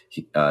that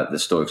the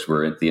Stoics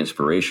were the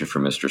inspiration for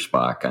Mr.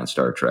 Spock on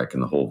Star Trek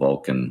and the whole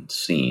Vulcan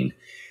scene.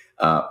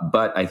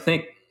 But I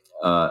think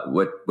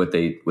what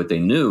they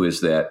knew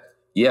is that,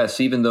 yes,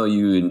 even though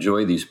you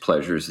enjoy these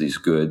pleasures, these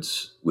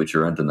goods, which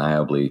are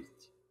undeniably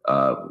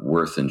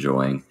worth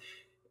enjoying,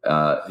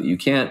 you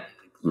can't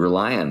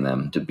rely on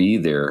them to be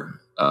there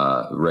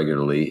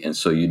regularly. And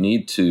so you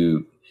need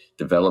to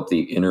develop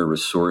the inner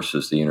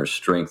resources, the inner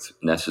strength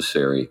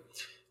necessary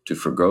to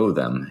forgo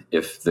them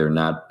if they're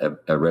not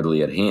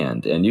readily at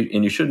hand. And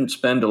you shouldn't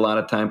spend a lot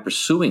of time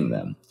pursuing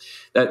them.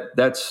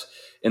 That's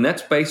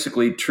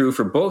basically true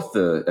for both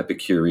the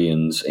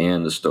Epicureans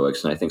and the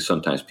Stoics. And I think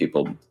sometimes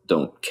people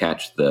don't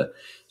catch the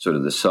sort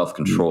of the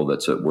self-control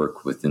that's at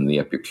work within the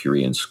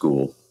Epicurean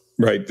school.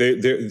 Right.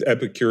 The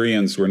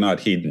Epicureans were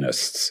not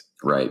hedonists.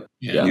 Right.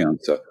 Yeah.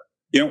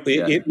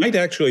 It might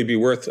actually be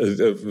worth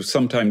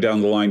sometime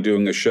down the line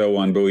doing a show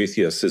on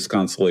Boethius'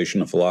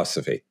 Consolation of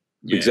Philosophy,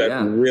 because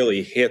that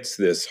really hits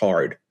this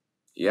hard.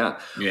 Yeah.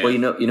 Well,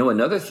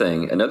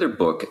 another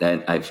book,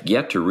 and I've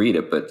yet to read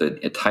it, but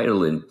the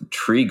title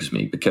intrigues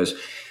me because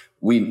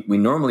we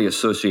normally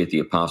associate the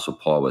Apostle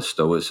Paul with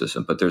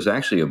Stoicism, but there's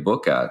actually a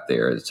book out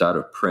there that's out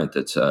of print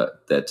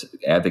that's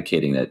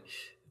advocating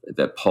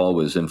that Paul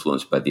was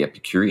influenced by the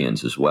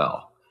Epicureans as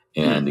well.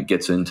 And it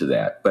gets into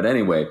that. But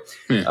anyway,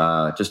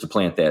 just to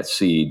plant that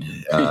seed,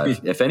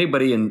 if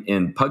anybody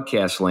in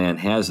podcast land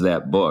has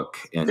that book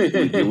and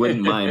you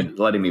wouldn't mind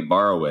letting me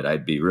borrow it,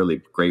 I'd be really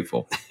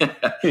grateful.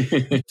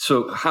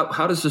 So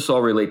how does this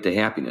all relate to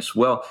happiness?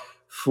 Well,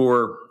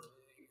 for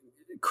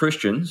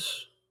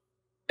Christians,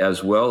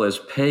 as well as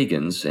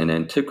pagans in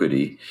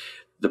antiquity,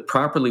 the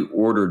properly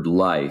ordered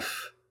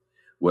life,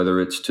 whether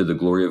it's to the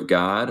glory of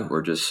God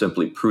or just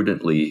simply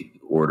prudently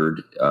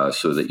ordered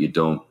so that you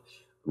don't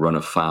run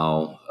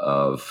afoul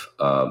of,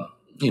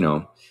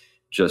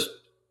 just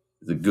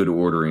the good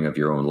ordering of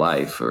your own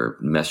life or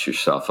mess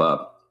yourself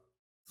up,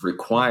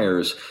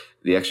 requires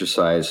the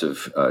exercise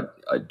of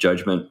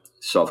judgment,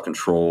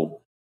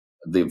 self-control,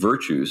 the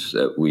virtues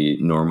that we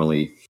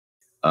normally,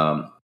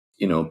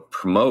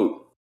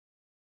 promote,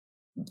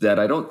 that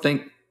I don't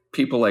think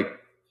people like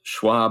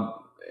Schwab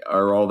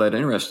are all that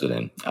interested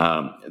in.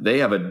 They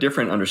have a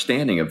different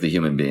understanding of the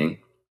human being,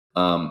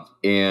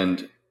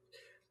 and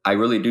I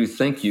really do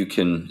think you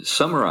can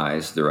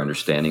summarize their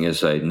understanding,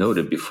 as I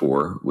noted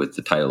before with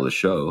the title of the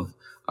show,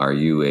 Are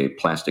You a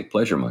Plastic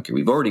Pleasure Monkey?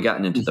 We've already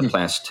gotten into the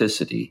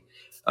plasticity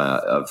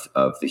of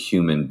the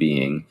human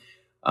being.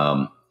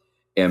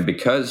 And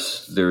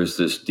because there's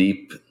this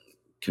deep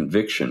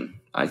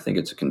conviction, I think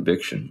it's a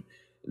conviction,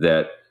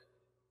 that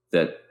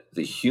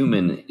the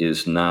human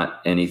is not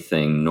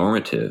anything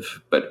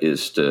normative, but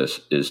is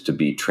to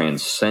be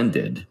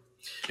transcended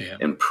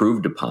and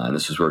proved upon.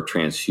 This is where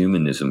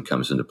transhumanism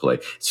comes into play.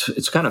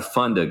 It's kind of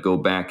fun to go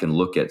back and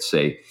look at,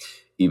 say,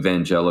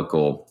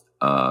 evangelical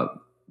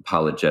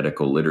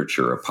apologetical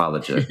literature,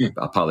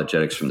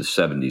 apologetics from the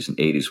 70s and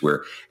 80s,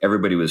 where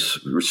everybody was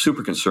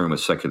super concerned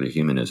with secular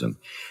humanism.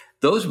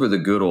 Those were the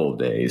good old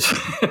days.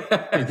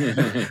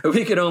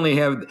 We could only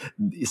have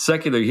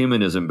secular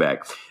humanism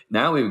back.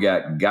 Now we've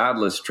got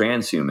godless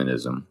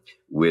transhumanism,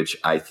 which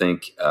I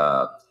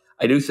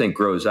do think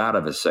grows out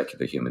of a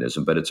secular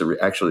humanism, but it's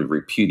actually a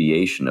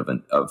repudiation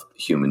of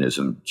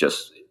humanism,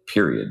 just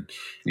period.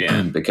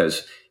 Yeah.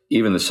 Because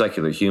even the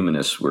secular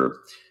humanists were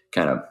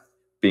kind of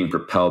being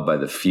propelled by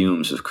the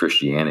fumes of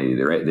Christianity.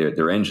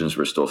 Their engines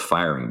were still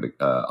firing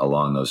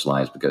along those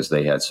lines because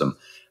they had some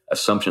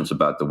assumptions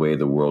about the way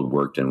the world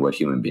worked and what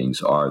human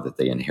beings are that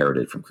they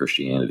inherited from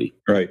Christianity.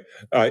 Right.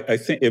 I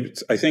think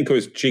it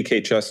was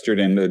G.K.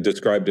 Chesterton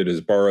described it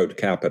as borrowed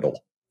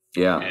capital.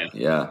 Yeah.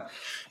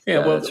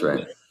 Well, that's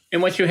right.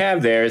 And what you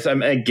have there is,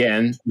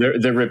 again,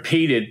 the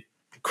repeated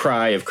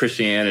cry of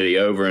Christianity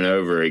over and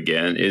over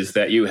again is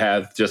that you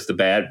have just a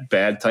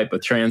bad type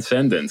of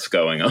transcendence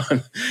going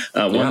on,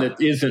 one that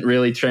isn't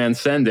really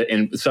transcendent.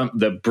 And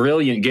the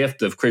brilliant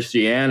gift of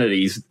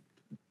Christianity's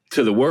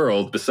to the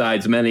world,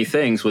 besides many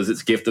things, was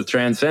its gift of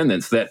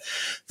transcendence. That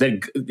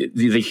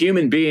the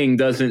human being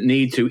doesn't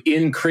need to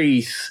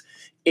increase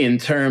in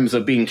terms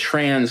of being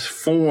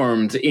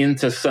transformed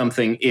into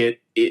something it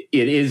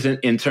isn't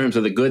in terms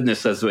of the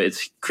goodness of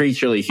its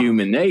creaturely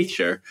human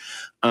nature,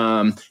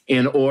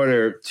 in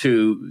order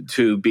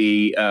to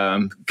be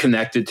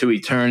connected to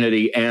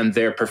eternity and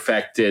their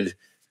perfected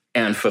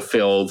and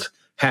fulfilled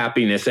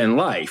happiness and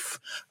life.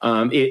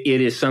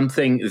 It is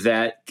something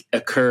that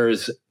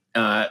occurs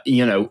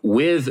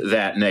with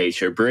that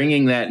nature,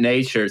 bringing that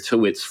nature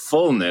to its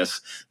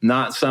fullness,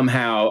 not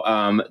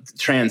somehow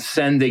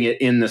transcending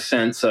it in the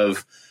sense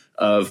of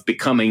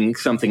becoming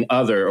something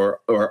other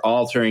or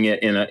altering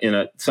it in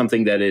a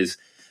something that is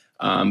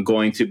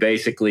going to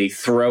basically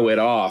throw it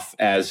off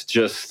as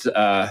just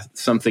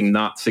something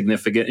not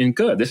significant and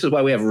good. This is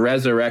why we have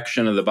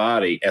resurrection of the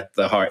body at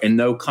the heart and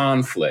no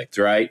conflict,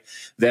 right?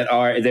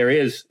 There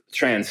is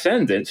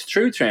transcendence,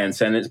 true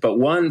transcendence, but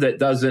one that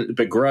doesn't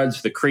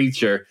begrudge the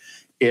creature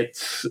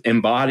its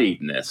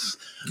embodiedness,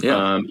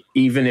 Yeah.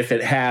 even if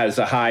it has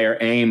a higher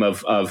aim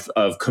of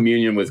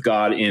communion with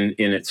God in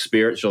its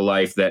spiritual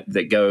life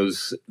that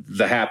goes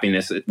the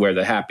happiness where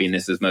the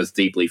happiness is most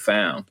deeply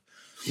found.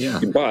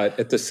 Yeah. But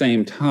at the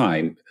same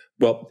time,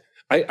 well,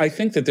 I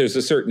think that there's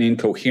a certain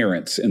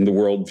incoherence in the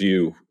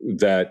worldview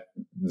that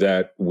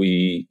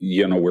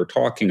we're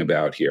talking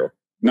about here.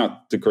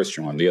 Not the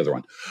Christian one, the other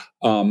one.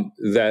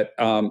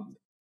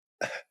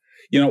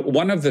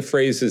 One of the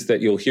phrases that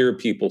you'll hear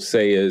people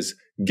say is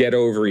 "get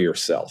over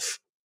yourself,"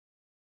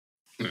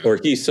 or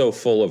 "he's so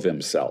full of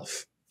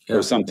himself,"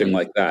 or something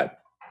like that.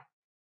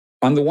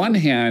 On the one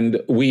hand,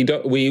 we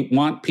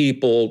want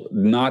people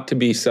not to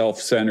be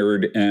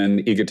self-centered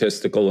and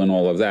egotistical and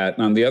all of that.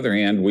 And on the other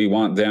hand, we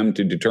want them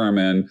to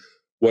determine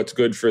what's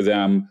good for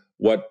them,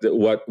 what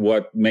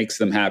makes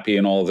them happy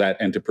and all of that,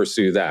 and to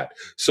pursue that.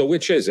 So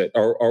which is it?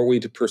 Are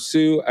we to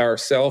pursue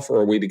ourselves,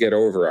 or are we to get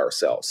over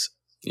ourselves?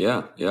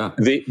 Yeah.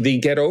 The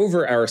get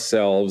over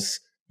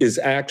ourselves is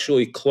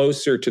actually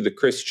closer to the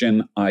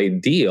Christian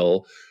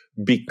ideal,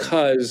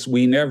 because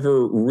we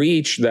never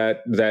reach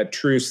that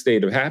true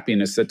state of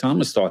happiness that Tom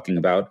is talking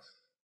about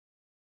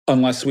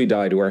unless we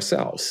die to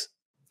ourselves.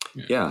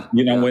 Yeah.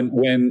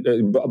 When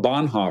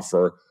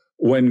Bonhoeffer,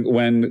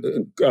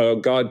 when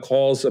God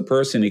calls a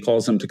person, he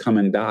calls them to come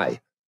and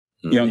die.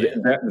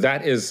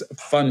 That is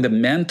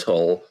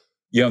fundamental.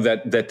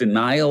 That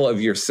denial of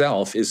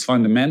yourself is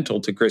fundamental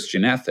to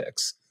Christian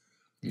ethics.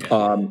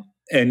 Yeah.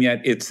 And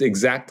yet it's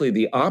exactly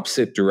the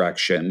opposite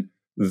direction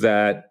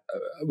that,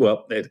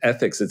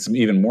 ethics, it's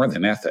even more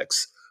than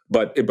ethics,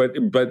 but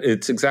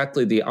it's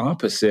exactly the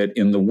opposite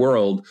in the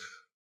world.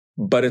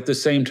 But at the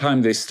same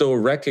time, they still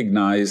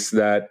recognize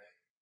that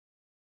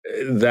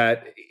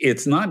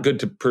it's not good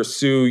to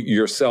pursue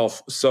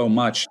yourself so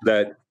much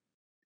that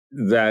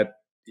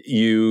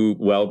you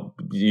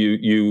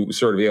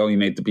sort of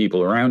alienate the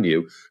people around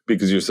you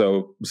because you're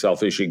so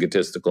selfish,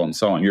 egotistical, and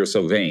so on. You're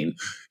so vain.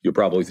 You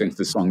probably think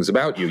this song is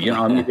about you.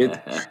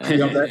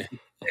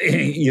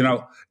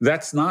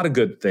 That's not a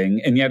good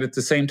thing. And yet at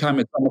the same time,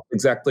 it's almost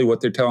exactly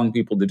what they're telling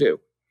people to do.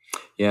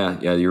 Yeah,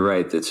 you're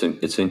right. It's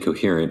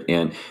incoherent,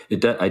 and it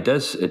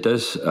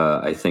does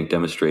I think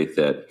demonstrate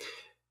that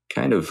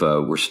kind of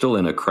we're still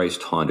in a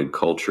Christ-haunted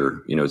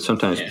culture.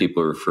 Sometimes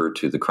people refer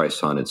to the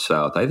Christ-haunted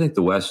South. I think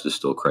the West is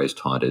still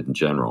Christ-haunted in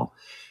general.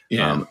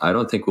 Yeah. I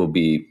don't think we'll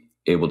be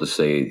able to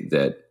say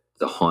that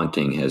the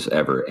haunting has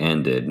ever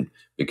ended,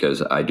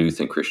 because I do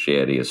think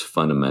Christianity has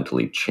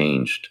fundamentally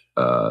changed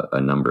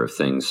a number of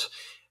things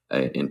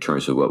in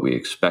terms of what we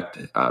expect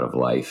out of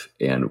life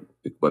and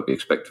what we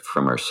expect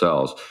from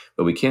ourselves,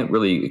 but we can't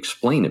really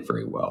explain it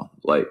very well.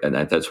 And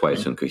that's why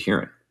it's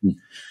incoherent.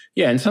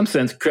 Yeah, in some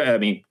sense,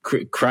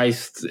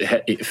 Christ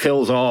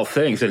fills all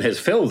things and has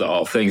filled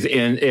all things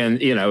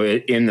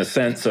in the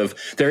sense of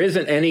there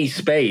isn't any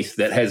space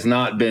that has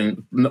not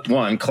been,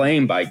 one,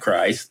 claimed by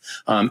Christ,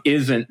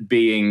 isn't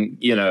being,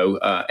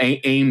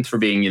 aimed for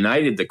being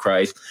united to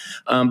Christ.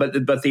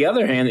 But the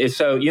other hand is,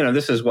 so,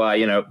 this is why,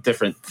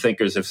 different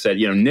thinkers have said,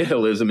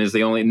 nihilism is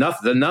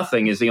the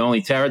nothing is the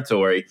only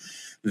territory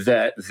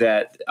that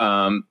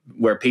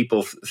where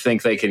people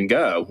think they can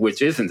go,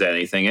 which isn't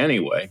anything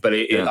anyway. But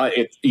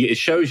it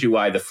shows you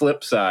why the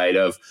flip side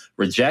of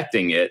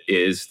rejecting it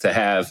is to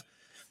have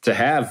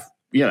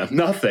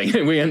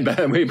nothing. we end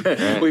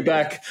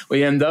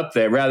up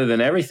there rather than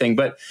everything.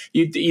 But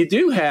you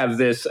do have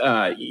this,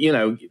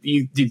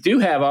 you do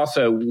have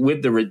also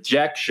with the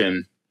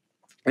rejection.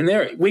 And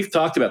we've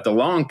talked about the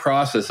long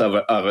process of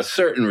a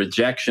certain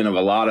rejection of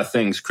a lot of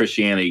things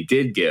Christianity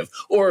did give,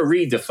 or a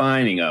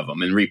redefining of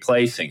them and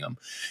replacing them.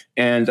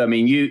 And I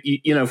mean,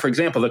 for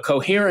example, the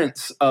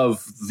coherence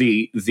of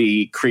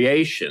the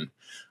creation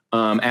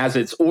as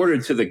it's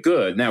ordered to the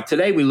good. Now,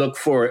 today we look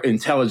for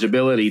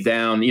intelligibility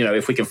down,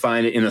 if we can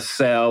find it in a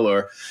cell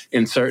or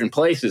in certain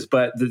places.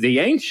 But the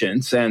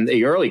ancients and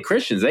the early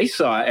Christians, they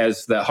saw it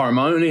as the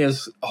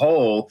harmonious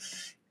whole,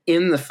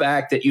 in the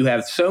fact that you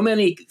have so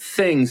many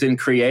things in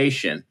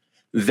creation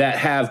that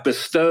have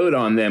bestowed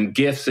on them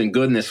gifts and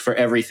goodness for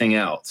everything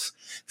else.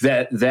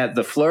 That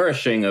the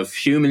flourishing of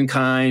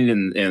humankind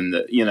and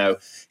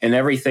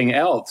everything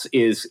else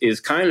is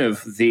kind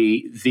of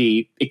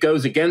it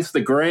goes against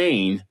the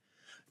grain,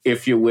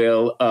 if you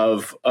will,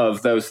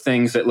 of those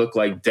things that look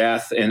like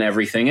death and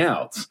everything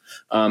else,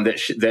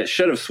 that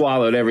should have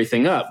swallowed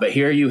everything up. But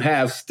here you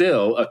have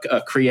still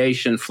a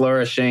creation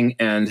flourishing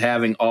and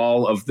having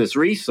all of this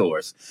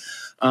resource.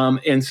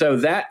 And so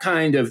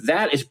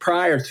that is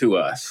prior to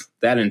us.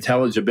 That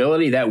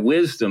intelligibility, that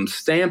wisdom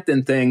stamped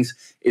in things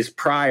is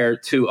prior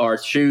to our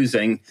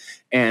choosing,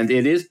 and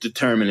it is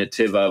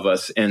determinative of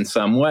us in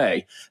some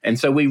way. And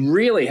so we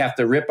really have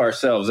to rip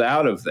ourselves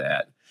out of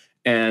that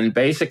and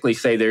basically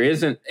say there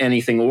isn't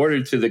anything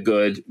ordered to the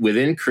good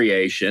within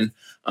creation.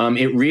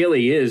 It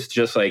really is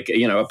just like,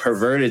 a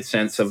perverted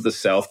sense of the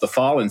self, the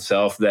fallen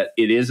self, that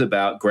it is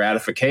about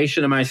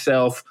gratification of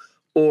myself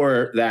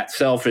or that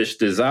selfish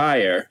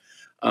desire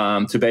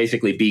to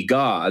basically be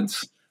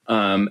gods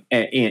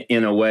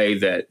in a way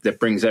that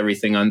brings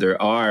everything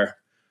under our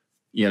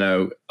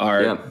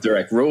our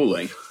direct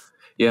ruling.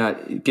 Yeah,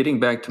 getting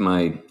back to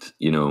my,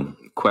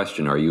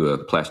 question, are you a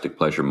plastic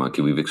pleasure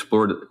monkey? We've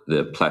explored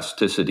the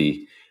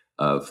plasticity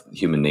of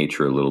human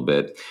nature a little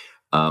bit.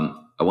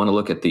 I want to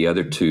look at the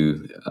other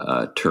two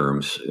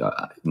terms.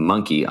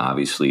 Monkey,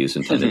 obviously, is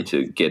intended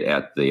to get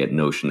at the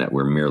notion that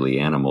we're merely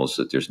animals,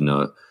 that there's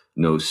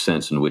no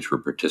sense in which we're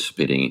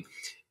participating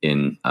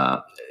in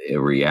a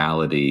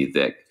reality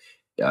that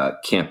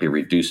can't be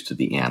reduced to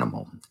the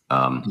animal.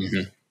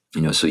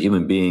 So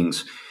human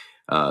beings,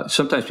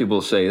 sometimes people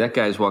will say, that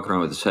guy's walking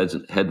around with his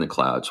head in the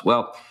clouds.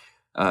 Well,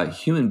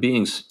 human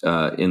beings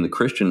in the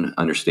Christian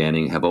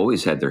understanding have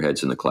always had their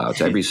heads in the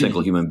clouds, every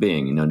single human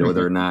being,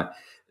 whether or not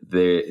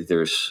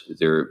they're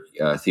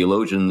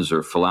theologians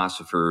or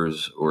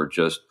philosophers or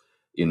just,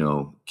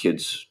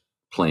 kids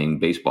playing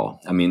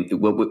baseball. I mean,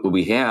 what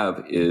we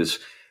have is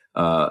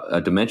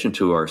a dimension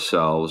to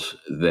ourselves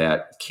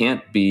that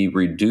can't be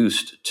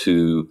reduced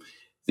to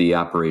the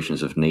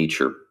operations of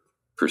nature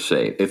per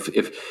se.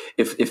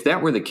 If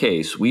that were the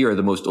case, we are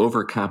the most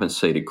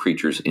overcompensated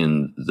creatures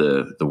in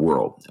the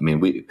world. I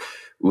mean,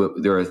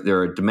 there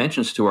are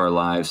dimensions to our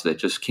lives that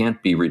just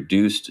can't be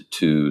reduced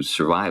to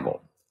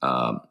survival,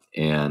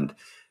 and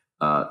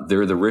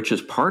they're the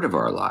richest part of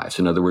our lives.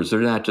 In other words,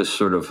 they're not just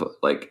sort of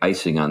like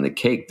icing on the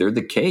cake; they're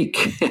the cake.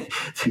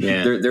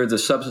 They're the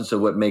substance of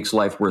what makes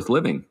life worth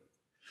living.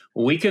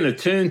 We can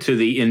attune to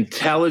the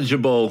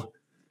intelligible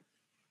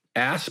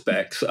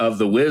aspects of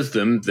the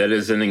wisdom that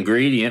is an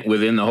ingredient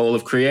within the whole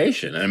of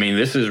creation. I mean,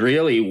 this is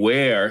really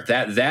where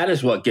that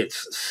is what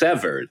gets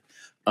severed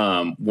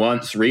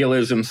once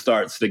realism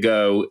starts to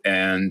go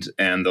and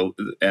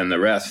the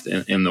rest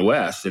in the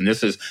West. And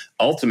this is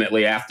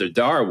ultimately after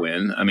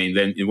Darwin. I mean,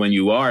 then when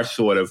you are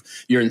sort of,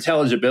 your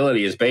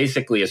intelligibility is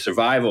basically a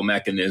survival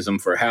mechanism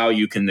for how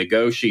you can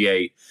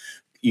negotiate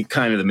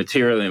kind of the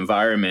material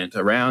environment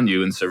around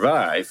you and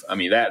survive. I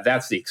mean,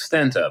 that's the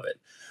extent of it.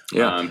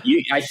 Yeah,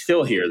 I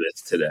still hear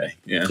this today.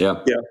 Yeah.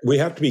 We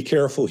have to be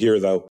careful here,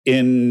 though.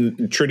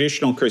 In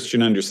traditional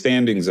Christian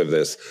understandings of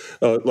this,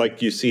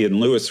 like you see in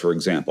Lewis, for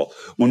example,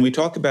 when we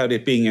talk about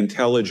it being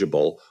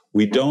intelligible,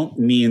 we don't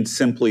mean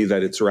simply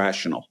that it's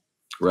rational,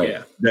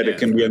 right? That it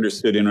can be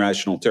understood in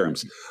rational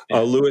terms.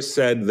 Lewis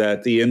said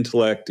that the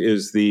intellect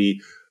is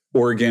the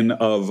organ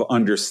of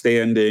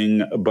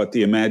understanding, but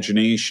the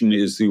imagination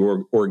is the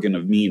organ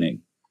of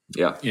meaning.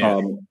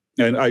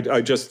 And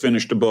I just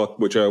finished a book,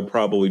 which I'll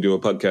probably do a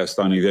podcast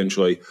on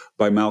eventually,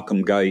 by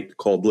Malcolm Guite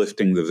called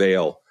Lifting the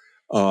Veil.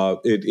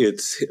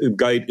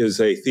 Guite is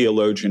a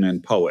theologian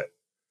and poet,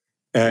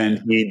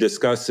 and he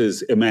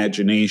discusses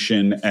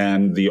imagination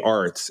and the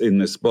arts in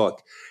this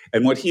book.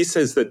 And what he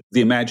says that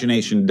the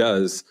imagination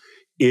does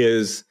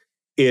is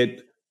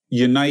it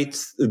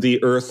unites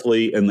the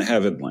earthly and the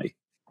heavenly,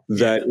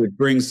 that it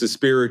brings the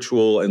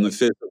spiritual and the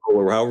physical,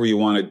 or however you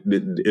want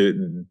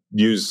to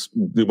use,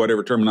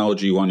 whatever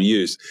terminology you want to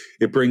use,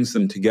 it brings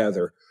them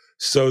together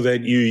so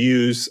that you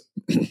use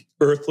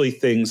earthly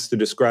things to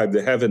describe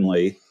the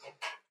heavenly,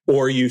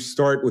 or you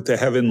start with the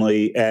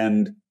heavenly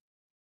and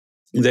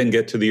then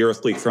get to the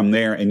earthly from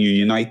there, and you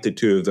unite the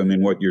two of them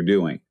in what you're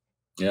doing.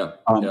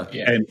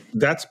 And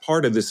that's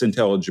part of this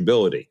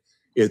intelligibility.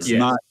 It's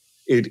not.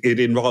 It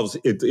involves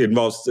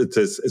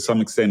to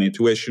some extent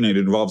intuition. It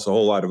involves a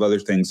whole lot of other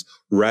things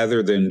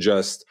rather than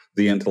just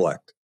the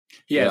intellect.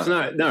 It's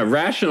not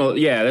rational.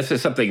 Yeah, this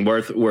is something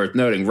worth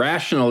noting.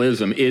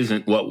 Rationalism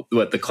isn't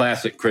what the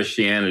classic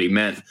Christianity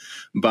meant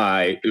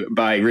by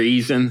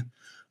reason.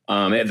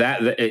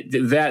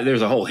 That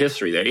there's a whole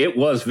history there. It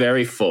was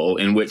very full,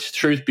 in which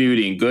truth,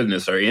 beauty, and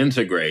goodness are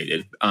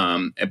integrated,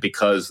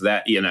 because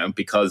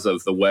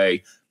of the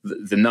way.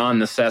 The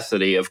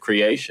non-necessity of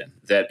creation,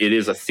 that it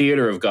is a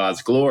theater of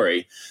God's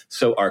glory.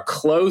 So our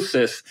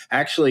closest,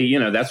 actually,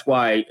 that's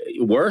why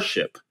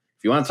worship,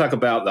 if you want to talk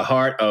about the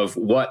heart of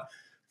what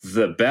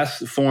the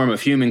best form of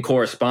human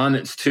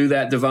correspondence to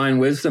that divine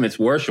wisdom, it's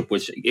worship,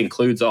 which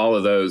includes all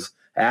of those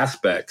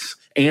aspects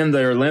and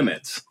their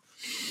limits.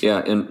 Yeah,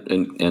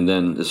 and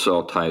then this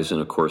all ties in,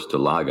 of course, to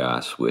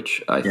Logos,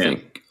 which I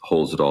think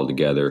holds it all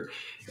together.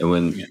 And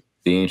when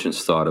the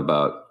ancients thought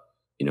about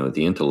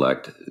the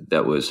intellect,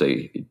 that was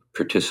a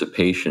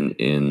participation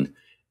in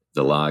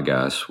the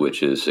Logos,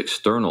 which is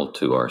external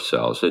to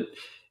ourselves.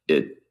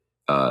 It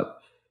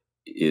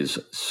is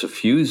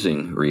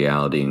suffusing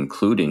reality,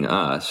 including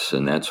us,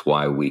 and that's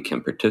why we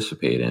can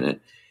participate in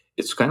it.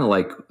 It's kind of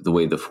like the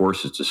way the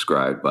Force is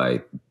described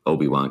by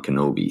Obi-Wan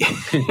Kenobi.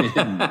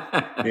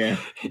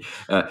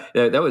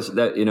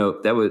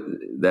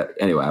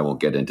 Anyway, I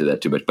won't get into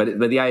that too much. But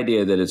the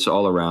idea that it's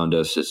all around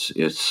us,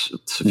 it's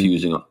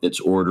suffusing, it's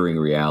ordering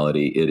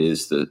reality. It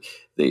is the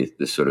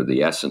sort of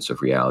the essence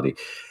of reality.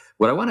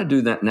 What I want to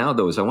do now,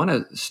 though, is I want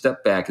to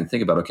step back and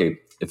think about, okay,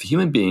 if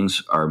human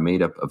beings are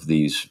made up of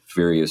these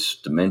various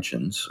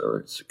dimensions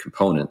or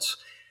components,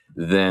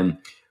 then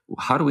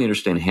how do we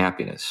understand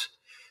happiness?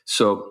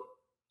 So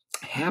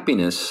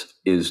happiness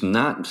is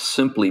not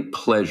simply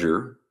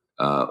pleasure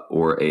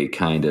or a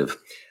kind of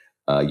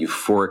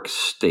euphoric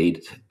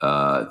state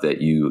that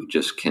you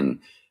just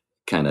can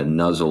kind of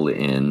nuzzle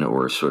in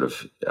or sort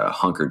of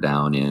hunker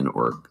down in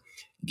or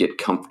get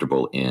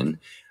comfortable in.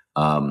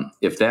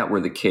 If that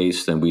were the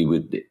case, then we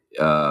would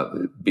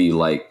be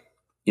like,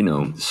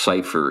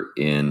 Cypher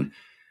in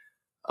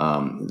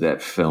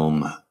that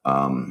film,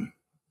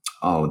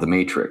 The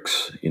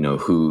Matrix,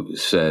 who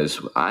says,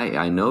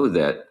 I know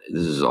that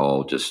this is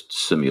all just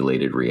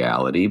simulated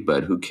reality,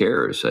 but who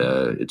cares?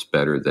 It's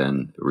better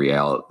than the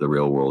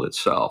real world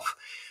itself.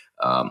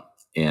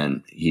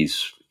 And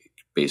he's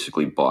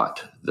basically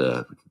bought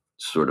the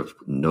sort of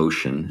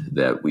notion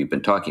that we've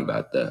been talking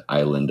about, the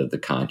island of the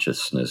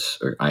consciousness,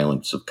 or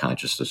islands of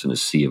consciousness in a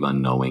sea of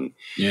unknowing.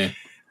 Yeah.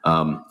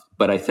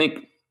 But I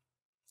think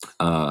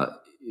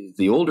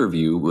the older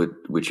view,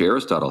 which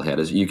Aristotle had,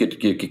 is you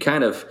could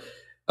kind of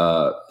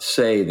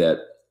say that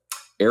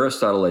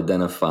Aristotle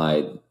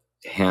identified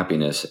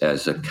happiness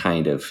as a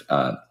kind of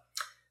an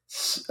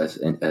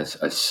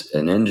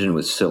engine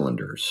with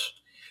cylinders.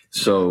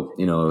 So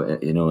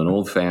an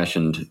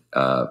old-fashioned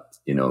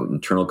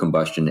internal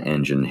combustion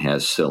engine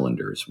has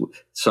cylinders.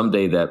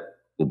 Someday that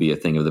will be a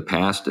thing of the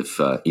past if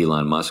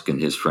Elon Musk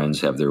and his friends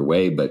have their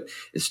way, but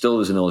it still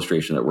is an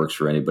illustration that works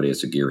for anybody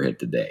as a gearhead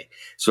today.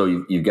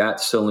 So you've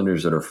got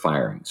cylinders that are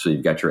firing. So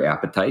you've got your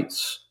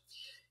appetites,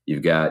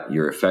 you've got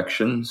your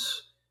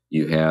affections,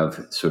 you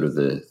have sort of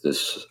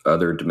this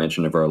other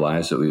dimension of our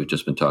lives that we've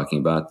just been talking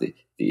about, the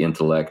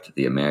intellect,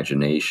 the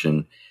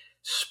imagination,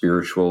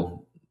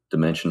 spiritual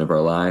dimension of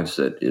our lives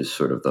that is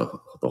sort of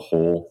the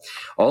whole.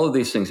 All of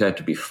these things have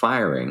to be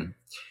firing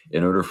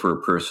in order for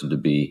a person to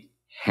be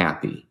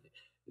happy.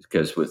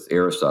 Because with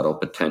Aristotle,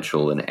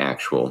 potential and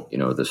actual,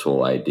 this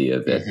whole idea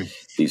that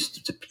these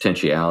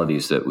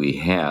potentialities that we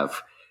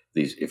have,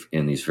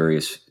 in these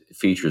various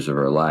features of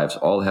our lives,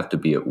 all have to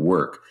be at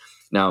work.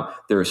 Now,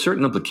 there are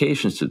certain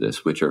implications to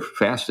this which are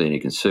fascinating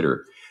to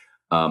consider.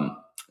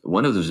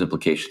 One of those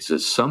implications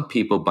is some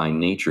people by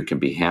nature can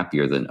be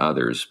happier than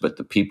others, but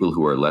the people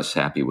who are less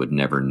happy would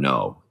never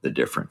know the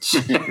difference.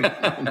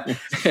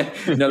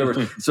 In other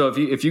words, so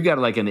if you got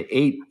like an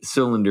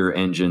 8-cylinder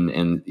engine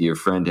and your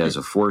friend has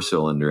a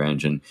 4-cylinder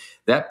engine,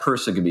 that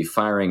person can be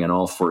firing on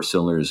all 4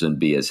 cylinders and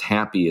be as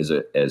happy as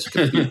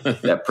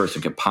that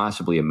person can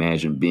possibly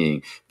imagine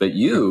being. But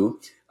you,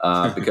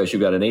 because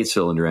you've got an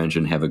 8-cylinder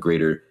engine, have a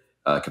greater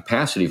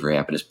capacity for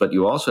happiness, but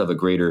you also have a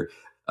greater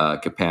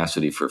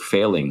capacity for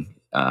failing.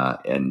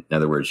 And in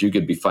other words, you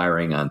could be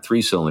firing on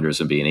 3 cylinders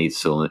and be an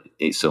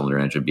 8-cylinder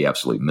engine and be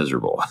absolutely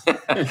miserable.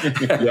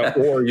 Yeah,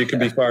 or you could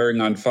be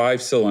firing on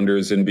 5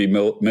 cylinders and be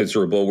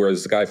miserable,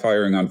 whereas the guy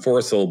firing on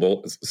 4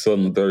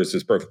 cylinders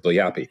is perfectly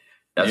happy.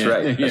 That's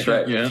right. That's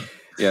right. Yeah.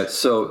 Yeah.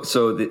 So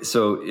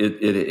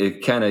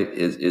it kind of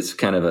it's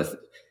kind of a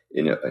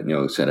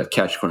kind of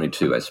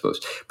catch-22, I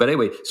suppose. But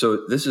anyway,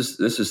 so this is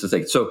the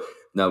thing. So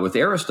now with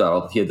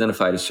Aristotle, he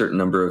identified a certain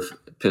number of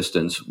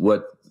pistons.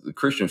 What the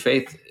Christian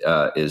faith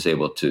is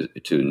able to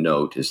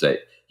note is that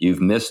you've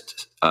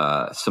missed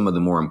some of the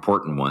more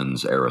important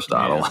ones,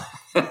 Aristotle.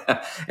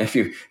 Yeah. If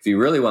you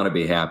really want to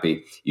be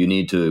happy, you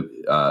need to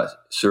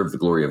serve the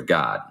glory of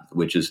God,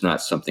 which is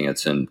not something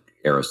that's in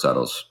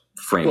Aristotle's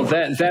framework.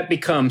 Well, that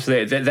becomes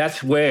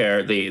that's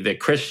where the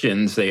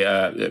Christians,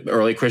 the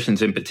early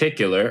Christians in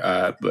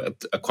particular,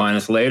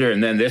 Aquinas later,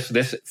 and then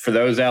this for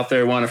those out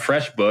there who want a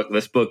fresh book,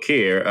 this book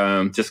here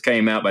just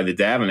came out by the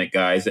Davenant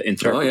guys,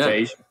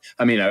 interpretation. Oh, yeah.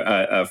 I mean,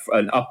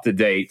 an up to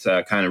date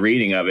kind of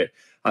reading of it.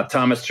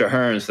 Thomas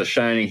Traherne's The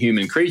Shining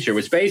Human Creature,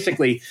 which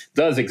basically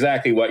does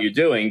exactly what you're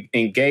doing,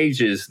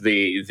 engages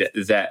the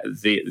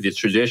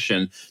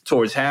tradition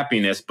towards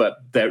happiness, but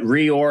that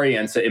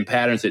reorients it and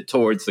patterns it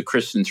towards the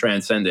Christian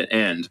transcendent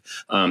end.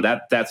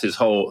 That's his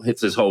whole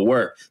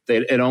work.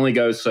 It only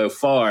goes so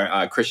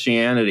far.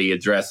 Christianity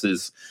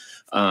addresses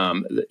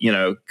kind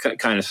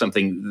of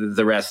something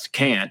the rest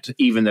can't,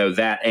 even though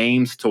that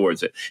aims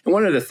towards it. And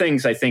one of the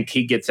things I think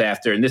he gets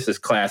after, and this is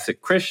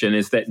classic Christian,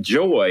 is that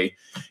joy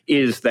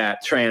is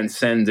that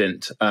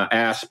transcendent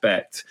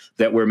aspect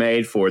that we're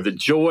made for, the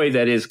joy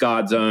that is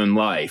God's own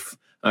life.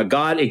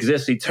 God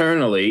exists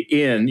eternally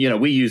in,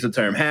 we use the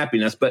term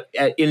happiness, but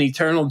in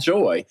eternal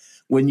joy,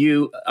 when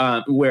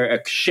where a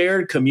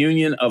shared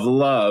communion of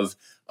love,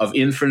 of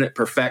infinite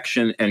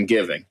perfection and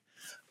giving.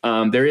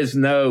 There is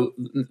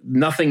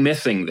nothing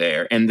missing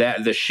there. And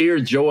that the sheer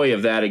joy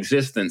of that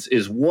existence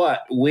is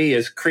what we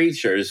as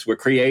creatures were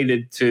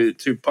created to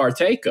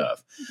partake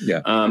of.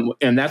 Yeah.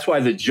 And that's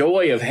why the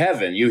joy of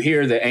heaven, you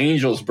hear the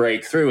angels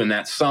break through and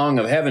that song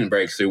of heaven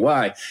breaks through.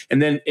 Why?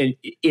 And then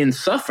in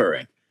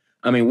suffering,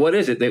 I mean, what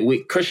is it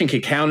that Christian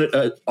can count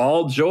it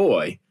all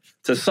joy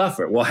to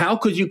suffer? Well, how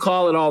could you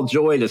call it all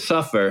joy to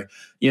suffer,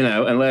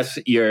 unless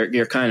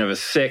you're kind of a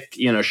sick,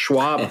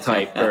 Schwab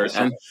type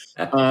person?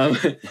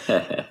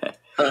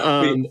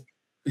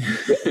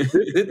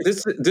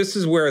 This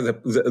is where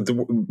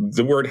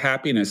the word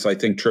happiness, I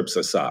think, trips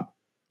us up.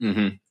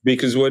 Mm-hmm.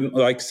 Because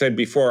like I said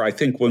before, I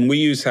think when we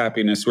use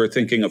happiness, we're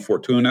thinking of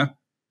fortuna,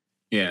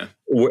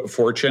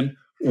 fortune,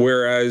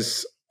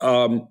 whereas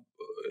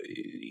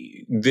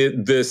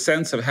the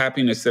sense of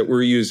happiness that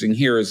we're using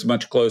here is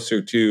much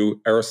closer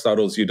to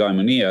Aristotle's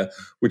eudaimonia,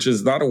 which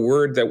is not a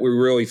word that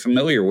we're really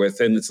familiar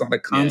with, and it's not a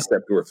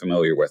concept we're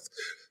familiar with.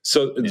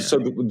 So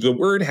the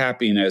word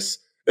happiness,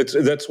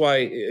 that's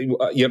why,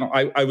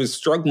 I was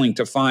struggling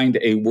to find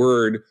a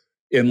word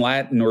in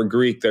Latin or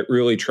Greek that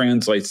really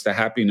translates to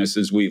happiness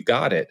as we've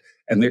got it.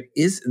 And there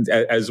is,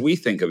 as we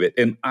think of it.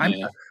 And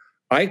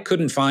I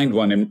couldn't find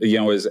one,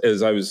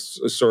 as I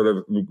was sort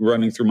of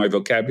running through my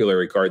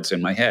vocabulary cards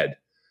in my head.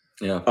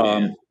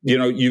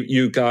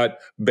 You got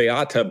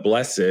beata,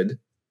 blessed,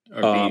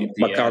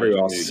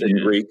 makarios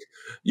in Greek.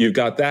 You've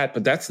got that,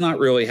 but that's not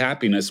really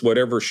happiness.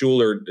 Whatever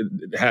Schuller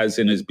has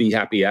in his "Be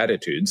Happy"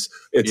 attitudes,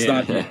 it's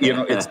not.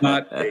 It's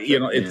not.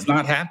 It's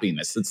not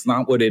happiness. It's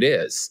not what it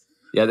is.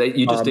 Yeah,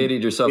 you just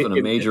dated yourself in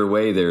a major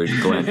way there,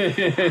 Glenn.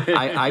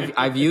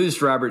 I've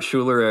used Robert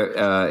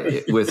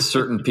Schuller with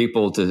certain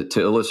people to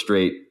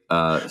illustrate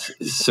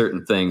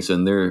certain things,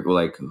 and they're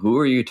like, "Who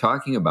are you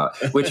talking about?"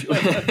 Which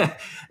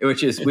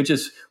is we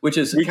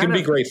can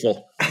be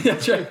grateful.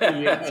 That's right.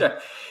 That's right.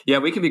 Yeah,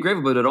 we can be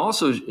grateful, but it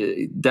also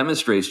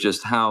demonstrates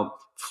just how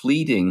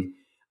fleeting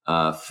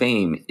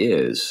fame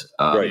is.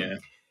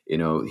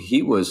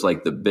 He was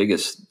like the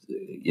biggest,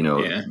 thing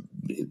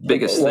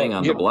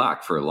on the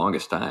block for the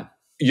longest time.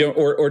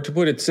 Or to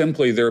put it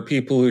simply, there are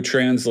people who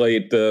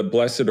translate the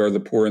blessed are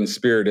the poor in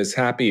spirit as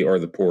happy are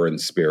the poor in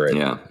spirit.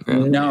 Yeah.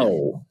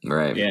 No.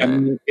 Right. Yeah. I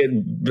mean,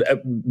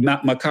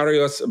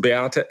 makarios,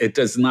 beata, it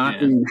does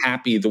not mean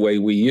happy the way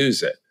we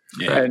use it.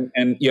 Yeah.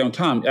 And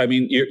Tom, I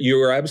mean,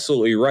 you're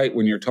absolutely right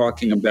when you're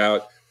talking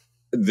about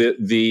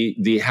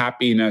the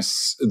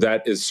happiness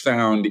that is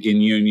found in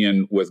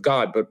union with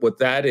God. But what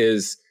that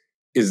is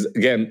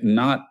again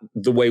not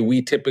the way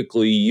we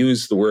typically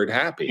use the word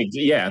happy.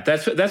 Yeah,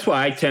 that's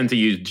why I tend to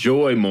use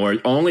joy more,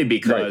 only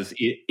because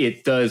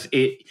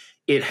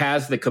it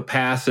has the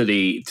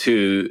capacity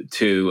to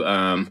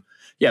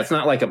it's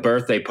not like a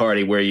birthday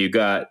party where you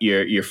got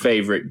your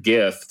favorite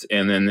gift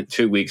and then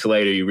 2 weeks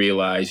later you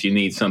realize you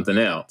need something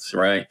else,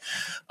 right?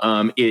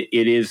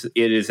 It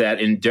is that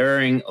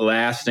enduring,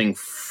 lasting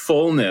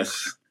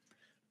fullness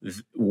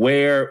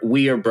where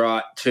we are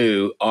brought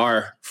to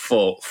our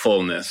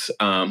fullness,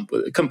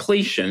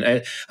 completion.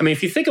 I mean,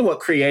 if you think of what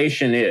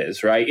creation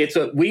is, right?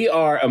 We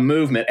are a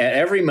movement at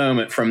every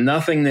moment from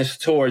nothingness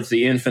towards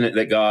the infinite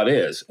that God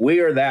is. We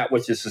are that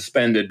which is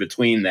suspended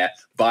between that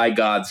by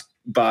God.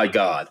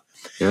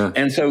 Yeah.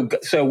 And so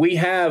we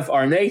have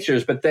our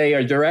natures, but they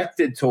are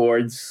directed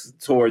towards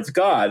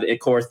God. Of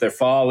course, they're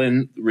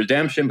fallen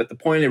redemption, but the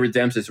point of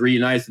redemption is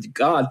reunited to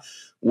God,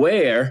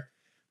 where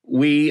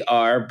we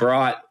are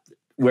brought,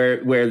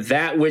 where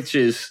that which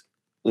is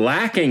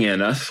lacking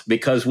in us,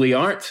 because we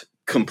aren't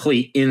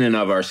complete in and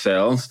of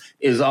ourselves,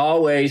 is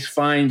always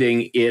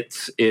finding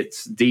its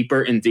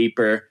deeper and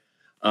deeper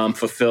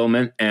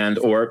fulfillment,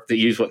 or to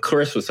use what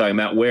Chris was talking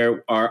about,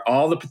 where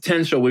all the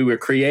potential we were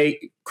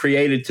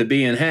created to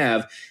be and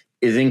have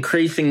is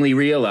increasingly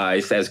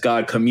realized as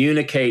God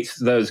communicates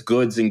those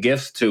goods and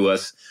gifts to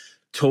us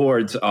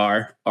towards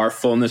our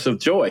fullness of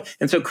joy.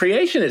 And so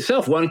creation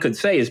itself, one could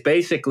say, is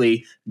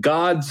basically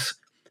God's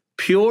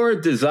pure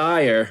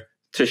desire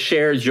to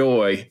share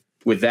joy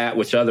with that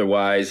which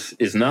otherwise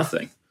is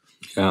nothing.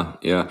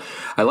 Yeah.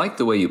 I like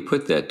the way you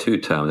put that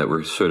too, Tom, that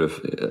we're sort of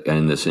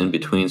in this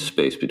in-between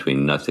space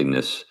between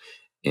nothingness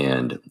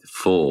and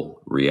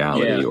full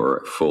reality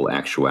or full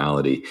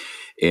actuality.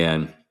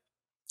 And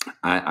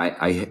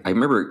I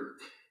remember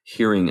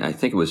hearing, I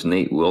think it was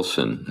Nate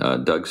Wilson,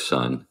 Doug's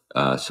son,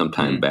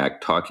 sometime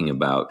back, talking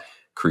about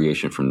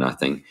creation from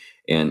nothing.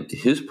 And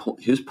his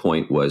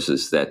point was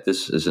that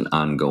this is an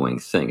ongoing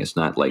thing. It's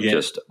not like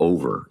just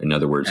over. In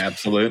other words,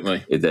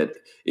 absolutely, that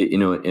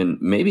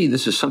and maybe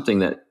this is something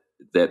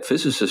that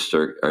physicists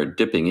are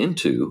dipping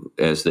into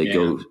as they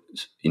go,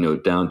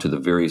 down to the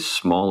very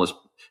smallest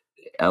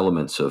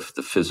elements of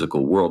the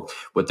physical world.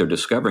 What they're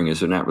discovering is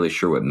they're not really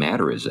sure what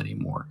matter is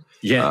anymore.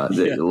 A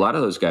lot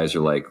of those guys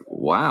are like,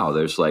 wow,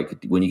 there's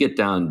like, when you get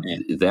down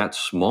that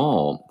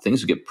small,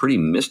 things get pretty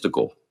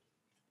mystical.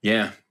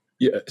 Yeah,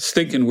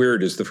 stinking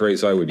weird is the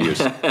phrase I would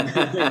use. Apparently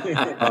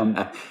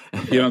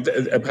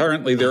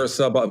there are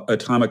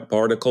subatomic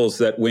particles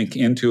that wink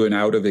into and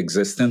out of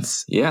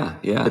existence. Yeah.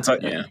 It's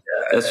like,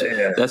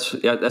 that's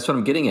what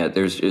I'm getting at.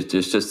 There's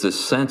just this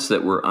sense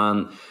that we're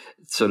on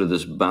sort of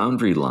this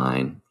boundary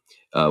line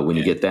when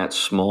you get that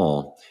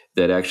small,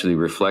 that actually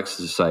reflects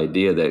this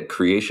idea that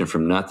creation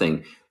from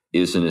nothing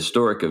is an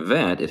historic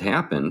event. It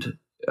happened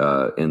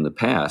in the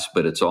past,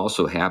 but it's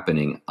also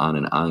happening on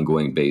an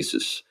ongoing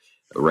basis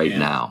right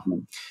now.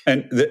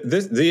 And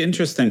the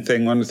interesting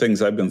thing, one of the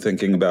things I've been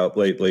thinking about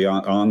lately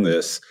on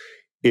this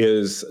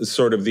is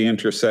sort of the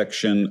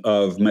intersection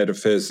of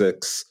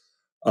metaphysics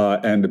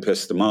and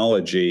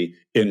epistemology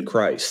in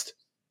Christ.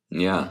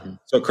 Yeah.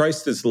 So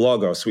Christ is the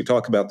Logos. We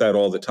talk about that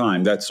all the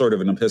time. That's sort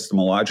of an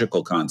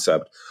epistemological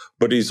concept.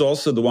 But he's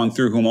also the one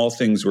through whom all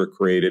things were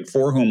created,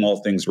 for whom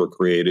all things were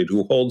created,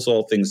 who holds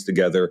all things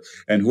together,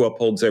 and who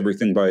upholds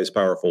everything by his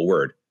powerful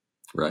word.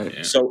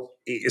 Right. So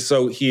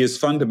he is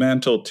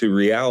fundamental to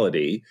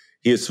reality.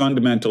 He is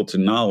fundamental to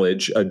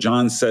knowledge.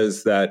 John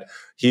says that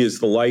he is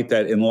the light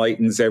that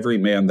enlightens every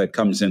man that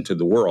comes into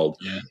the world.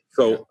 Yeah.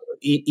 So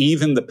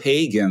even the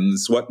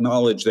pagans, what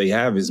knowledge they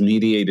have is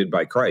mediated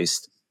by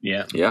Christ.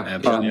 Yeah.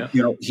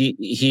 Absolutely.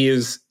 He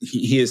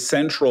is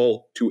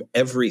central to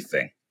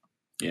everything.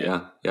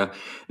 Yeah. And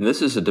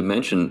this is a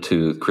dimension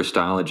to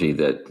Christology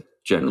that,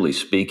 generally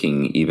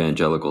speaking,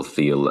 evangelical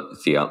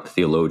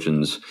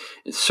theologians,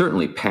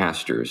 certainly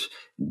pastors,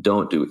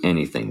 don't do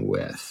anything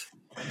with.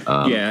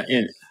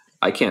 And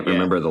I can't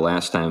remember the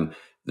last time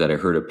that I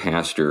heard a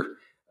pastor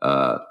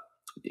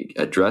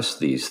address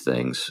these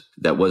things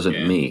that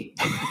wasn't me.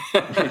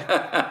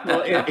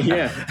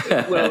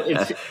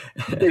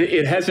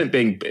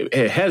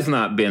 It has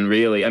not been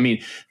really. I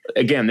mean,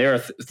 again, there are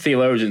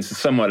theologians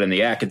somewhat in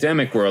the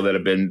academic world that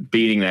have been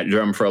beating that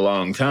drum for a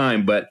long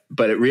time, but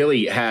it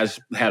really has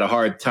had a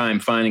hard time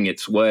finding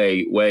its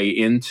way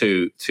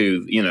into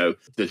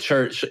the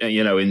church,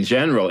 in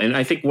general. And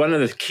I think one of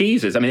the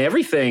keys is, I mean,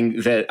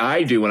 everything that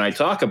I do when I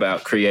talk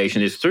about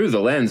creation is through the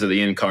lens of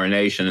the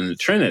incarnation and the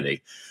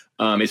Trinity.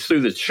 It's through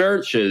the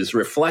church's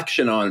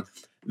reflection on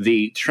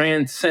the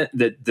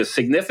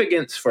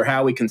significance for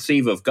how we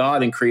conceive of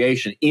God and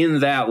creation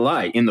in that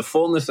light, in the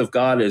fullness of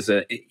God as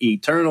an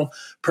eternal,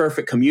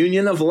 perfect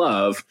communion of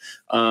love,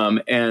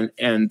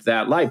 and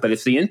that light. But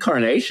it's the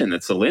incarnation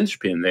that's the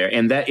linchpin there,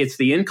 and that it's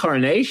the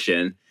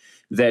incarnation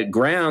that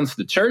grounds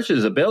the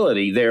church's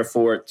ability,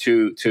 therefore,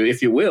 to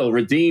if you will,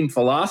 redeem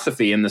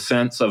philosophy in the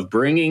sense of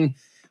bringing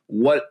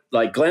what,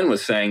 like Glenn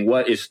was saying,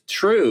 what is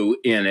true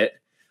in it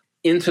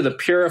into the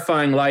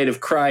purifying light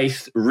of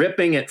Christ,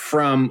 ripping it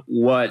from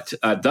what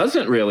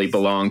doesn't really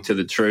belong to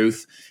the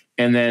truth,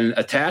 and then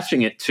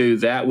attaching it to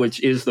that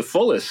which is the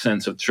fullest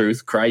sense of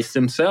truth, Christ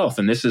himself.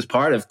 And this is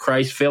part of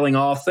Christ filling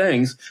all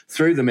things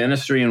through the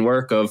ministry and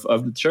work of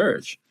the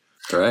church.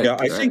 Right. Yeah,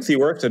 I think the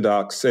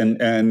Orthodox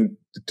and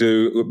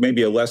to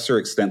maybe a lesser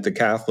extent the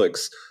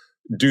Catholics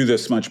do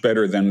this much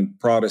better than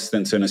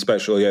Protestants and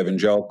especially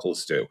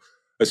evangelicals do.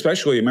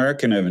 Especially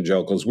American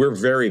evangelicals, we're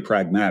very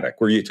pragmatic.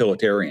 We're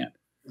utilitarian.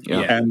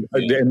 Yeah. And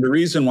the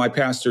reason why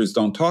pastors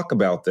don't talk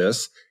about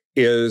this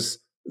is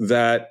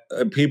that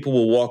people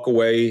will walk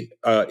away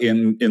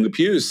in the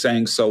pews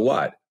saying, "So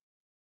what?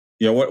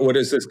 What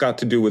has this got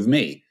to do with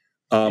me?"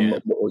 I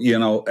mean,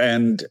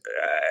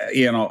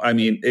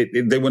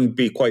 they wouldn't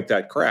be quite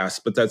that crass,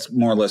 but that's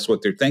more or less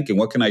what they're thinking.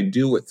 What can I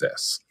do with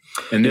this?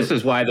 And this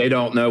is why they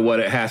don't know what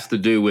it has to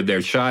do with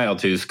their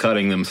child who's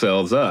cutting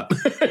themselves up.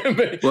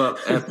 Well,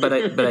 but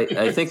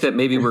I think that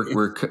maybe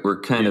we're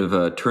kind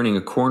of turning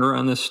a corner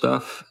on this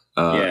stuff.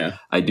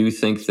 I do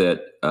think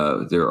that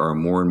there are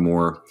more and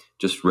more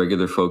just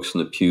regular folks in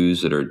the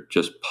pews that are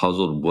just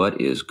puzzled.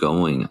 What is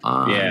going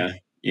on?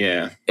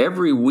 Yeah.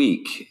 Every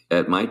week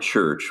at my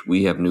church,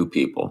 we have new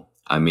people.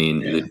 I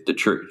mean, the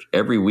church,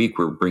 every week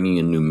we're bringing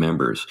in new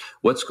members.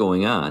 What's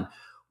going on?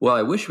 Well,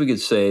 I wish we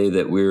could say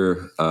that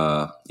we're,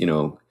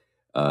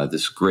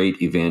 this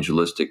great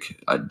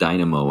evangelistic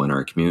dynamo in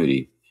our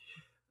community.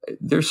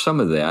 There's some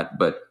of that,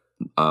 but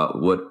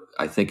what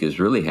I think is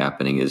really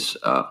happening is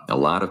a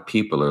lot of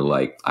people are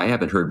like, I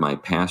haven't heard my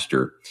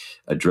pastor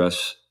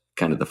address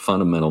kind of the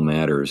fundamental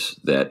matters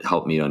that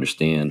help me to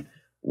understand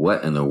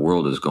what in the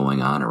world is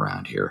going on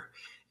around here.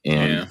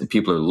 And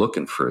people are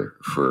looking for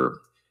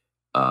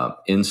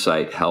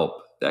insight,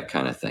 help, that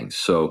kind of thing.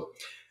 So,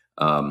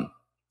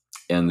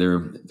 and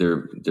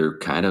they're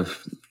kind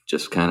of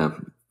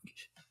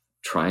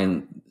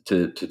trying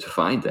to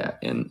find that,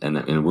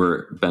 and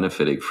we're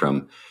benefiting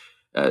from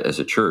as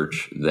a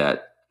church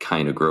that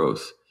kind of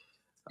growth.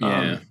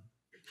 I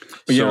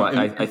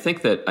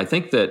think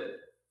that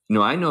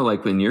I know,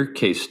 like in your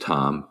case,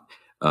 Tom,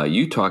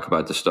 you talk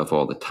about this stuff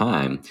all the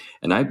time,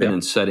 and I've been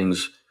in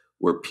settings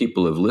where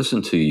people have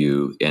listened to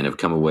you and have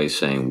come away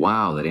saying,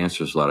 "Wow, that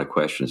answers a lot of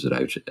questions that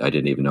I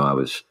didn't even know I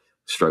was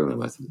struggling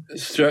with."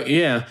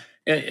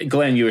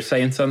 Glenn, you were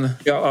saying something?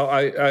 Yeah,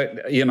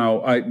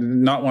 I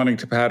not wanting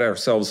to pat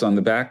ourselves on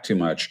the back too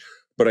much,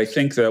 but I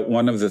think that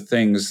one of the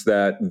things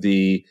that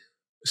the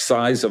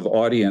size of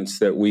audience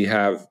that we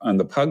have on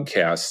the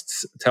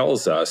podcasts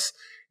tells us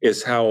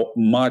is how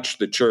much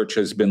the church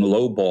has been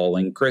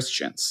lowballing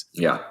Christians.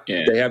 Yeah.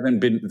 They haven't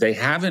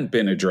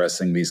been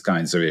addressing these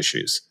kinds of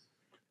issues.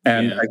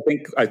 And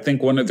I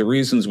think one of the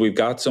reasons we've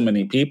got so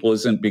many people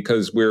isn't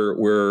because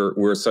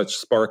we're such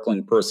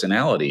sparkling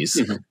personalities.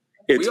 Mm-hmm.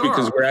 It's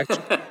because we're actually,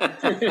 but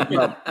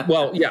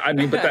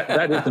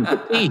that isn't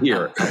the key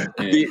here.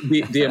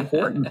 The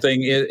important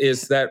thing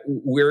is that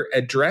we're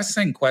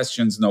addressing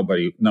questions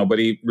nobody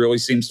really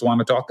seems to want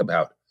to talk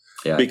about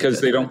because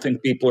they don't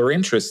think people are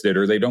interested,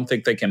 or they don't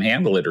think they can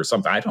handle it, or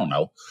something. I don't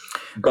know.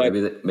 But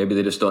maybe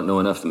they just don't know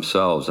enough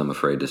themselves, I'm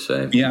afraid to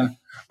say. Yeah.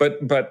 But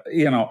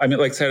I mean,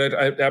 like I said,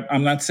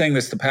 I'm not saying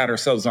this to pat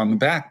ourselves on the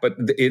back, but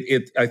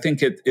I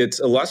think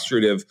it's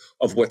illustrative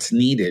of what's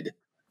needed.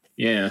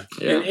 Yeah.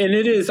 And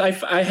it is, I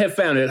have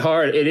found it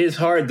hard. It is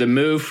hard to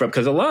move from,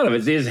 because a lot of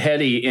it is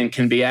heady and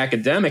can be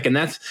academic. And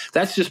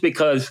that's just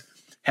because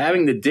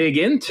having to dig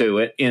into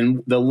it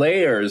in the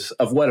layers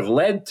of what have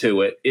led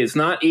to it is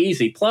not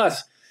easy.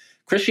 Plus,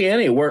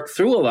 Christianity worked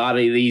through a lot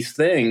of these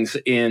things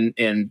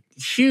in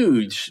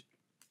huge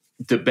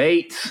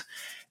debates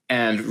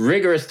and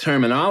rigorous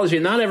terminology.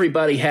 Not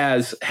everybody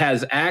has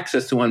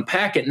access to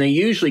unpack it, and they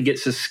usually get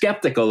so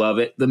skeptical of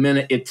it the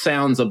minute it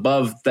sounds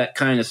above that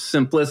kind of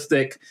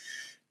simplistic,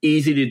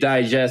 easy to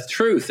digest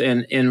truth.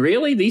 And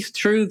really, these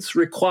truths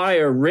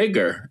require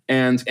rigor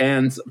and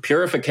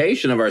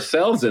purification of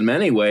ourselves in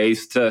many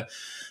ways to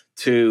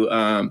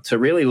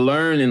really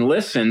learn and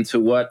listen to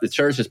what the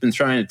church has been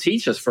trying to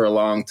teach us for a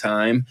long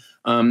time,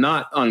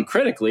 not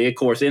uncritically, of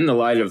course, in the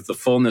light of the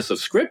fullness of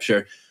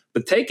Scripture.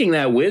 But taking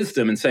that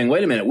wisdom and saying,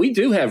 wait a minute, we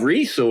do have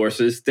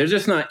resources. They're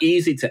just not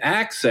easy to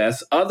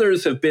access.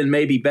 Others have been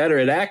maybe better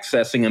at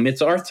accessing them.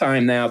 It's our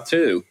time now,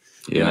 too.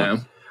 Yeah. You know?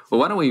 Well,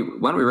 why don't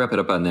we wrap it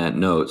up on that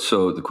note?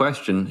 So the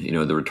question,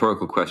 the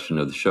rhetorical question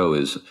of the show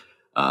is,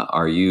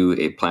 are you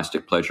a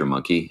plastic pleasure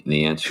monkey? And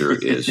the answer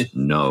is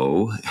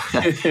no.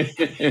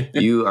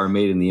 You are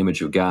made in the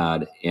image of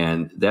God.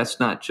 And that's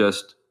not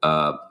just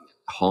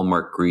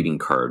Hallmark greeting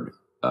card,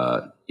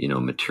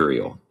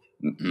 material.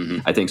 Mm-hmm.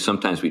 I think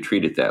sometimes we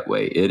treat it that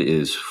way. It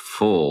is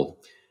full.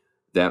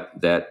 That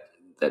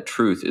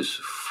truth is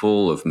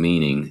full of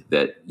meaning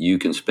that you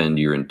can spend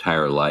your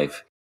entire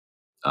life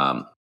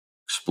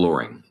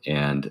exploring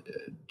and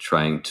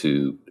trying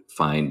to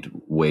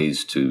find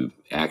ways to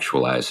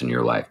actualize in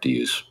your life, to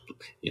use,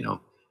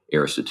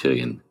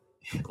 Aristotelian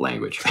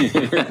language.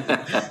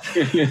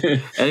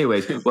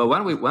 Anyways, well, why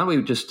don't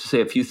we just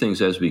say a few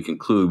things as we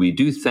conclude? We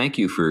do thank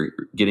you for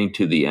getting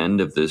to the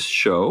end of this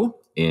show.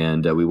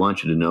 And we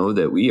want you to know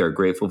that we are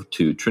grateful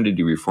to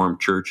Trinity Reformed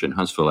Church in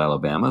Huntsville,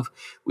 Alabama.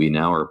 We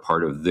now are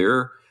part of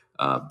their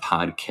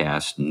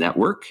podcast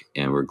network,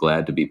 and we're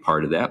glad to be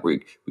part of that.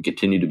 We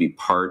continue to be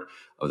part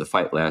of the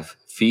Fight, Laugh,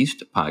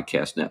 Feast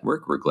podcast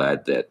network. We're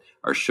glad that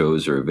our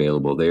shows are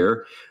available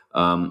there.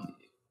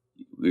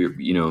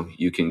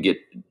 You can get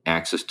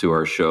access to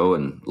our show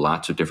in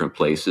lots of different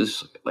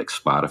places, like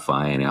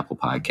Spotify and Apple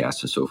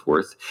Podcasts and so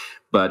forth.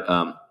 But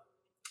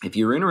if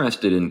you're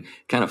interested in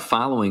kind of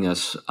following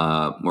us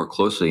more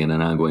closely on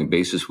an ongoing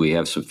basis, we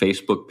have some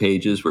Facebook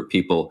pages where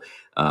people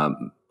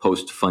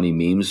post funny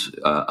memes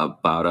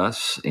about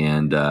us,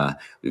 and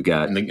we've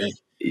got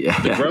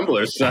the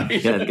Grumblers.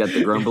 Yeah, got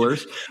the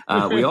Grumblers.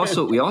 We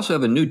also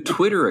have a new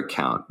Twitter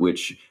account,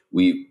 which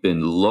we've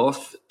been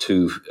loath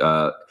to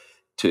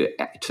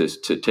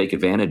take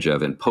advantage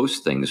of and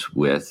post things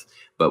with.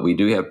 But we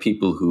do have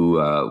people who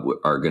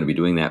are going to be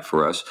doing that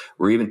for us.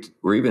 We're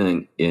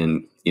even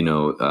in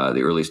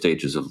the early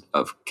stages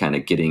of kind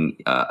of getting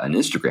an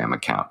Instagram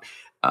account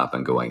up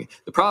and going.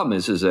 The problem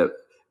is that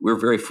we're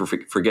very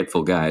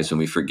forgetful guys, and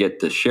we forget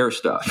to share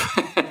stuff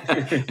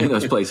in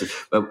those places.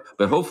 But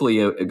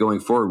hopefully, going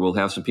forward, we'll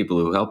have some people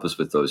who help us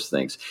with those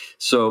things.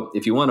 So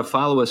if you want to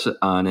follow us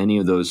on any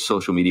of those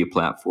social media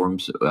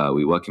platforms,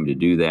 we welcome you to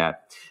do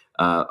that.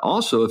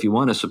 Also, if you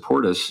want to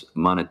support us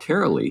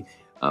monetarily,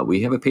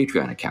 we have a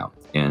Patreon account,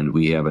 and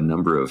we have a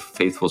number of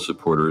faithful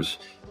supporters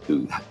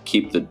who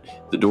keep the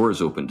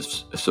doors open,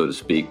 so to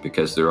speak,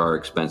 because there are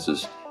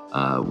expenses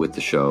with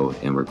the show,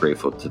 and we're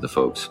grateful to the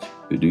folks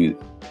who do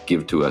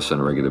give to us on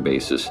a regular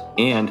basis.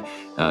 And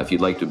if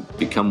you'd like to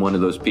become one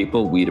of those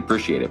people, we'd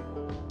appreciate it.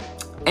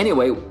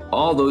 Anyway,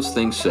 all those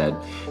things said,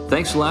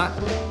 thanks a lot,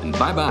 and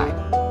bye-bye.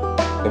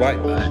 Bye-bye.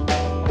 Bye.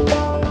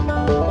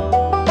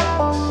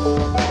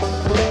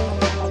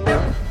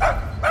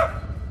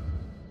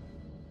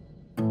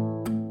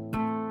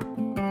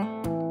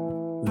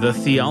 The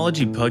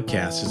Theology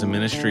Podcast is a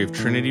ministry of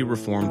Trinity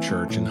Reformed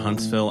Church in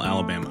Huntsville,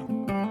 Alabama.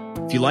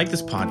 If you like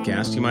this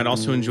podcast, you might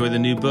also enjoy the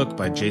new book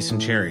by Jason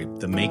Cherry,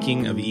 The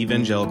Making of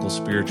Evangelical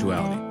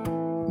Spirituality,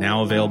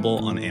 now available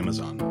on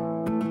Amazon.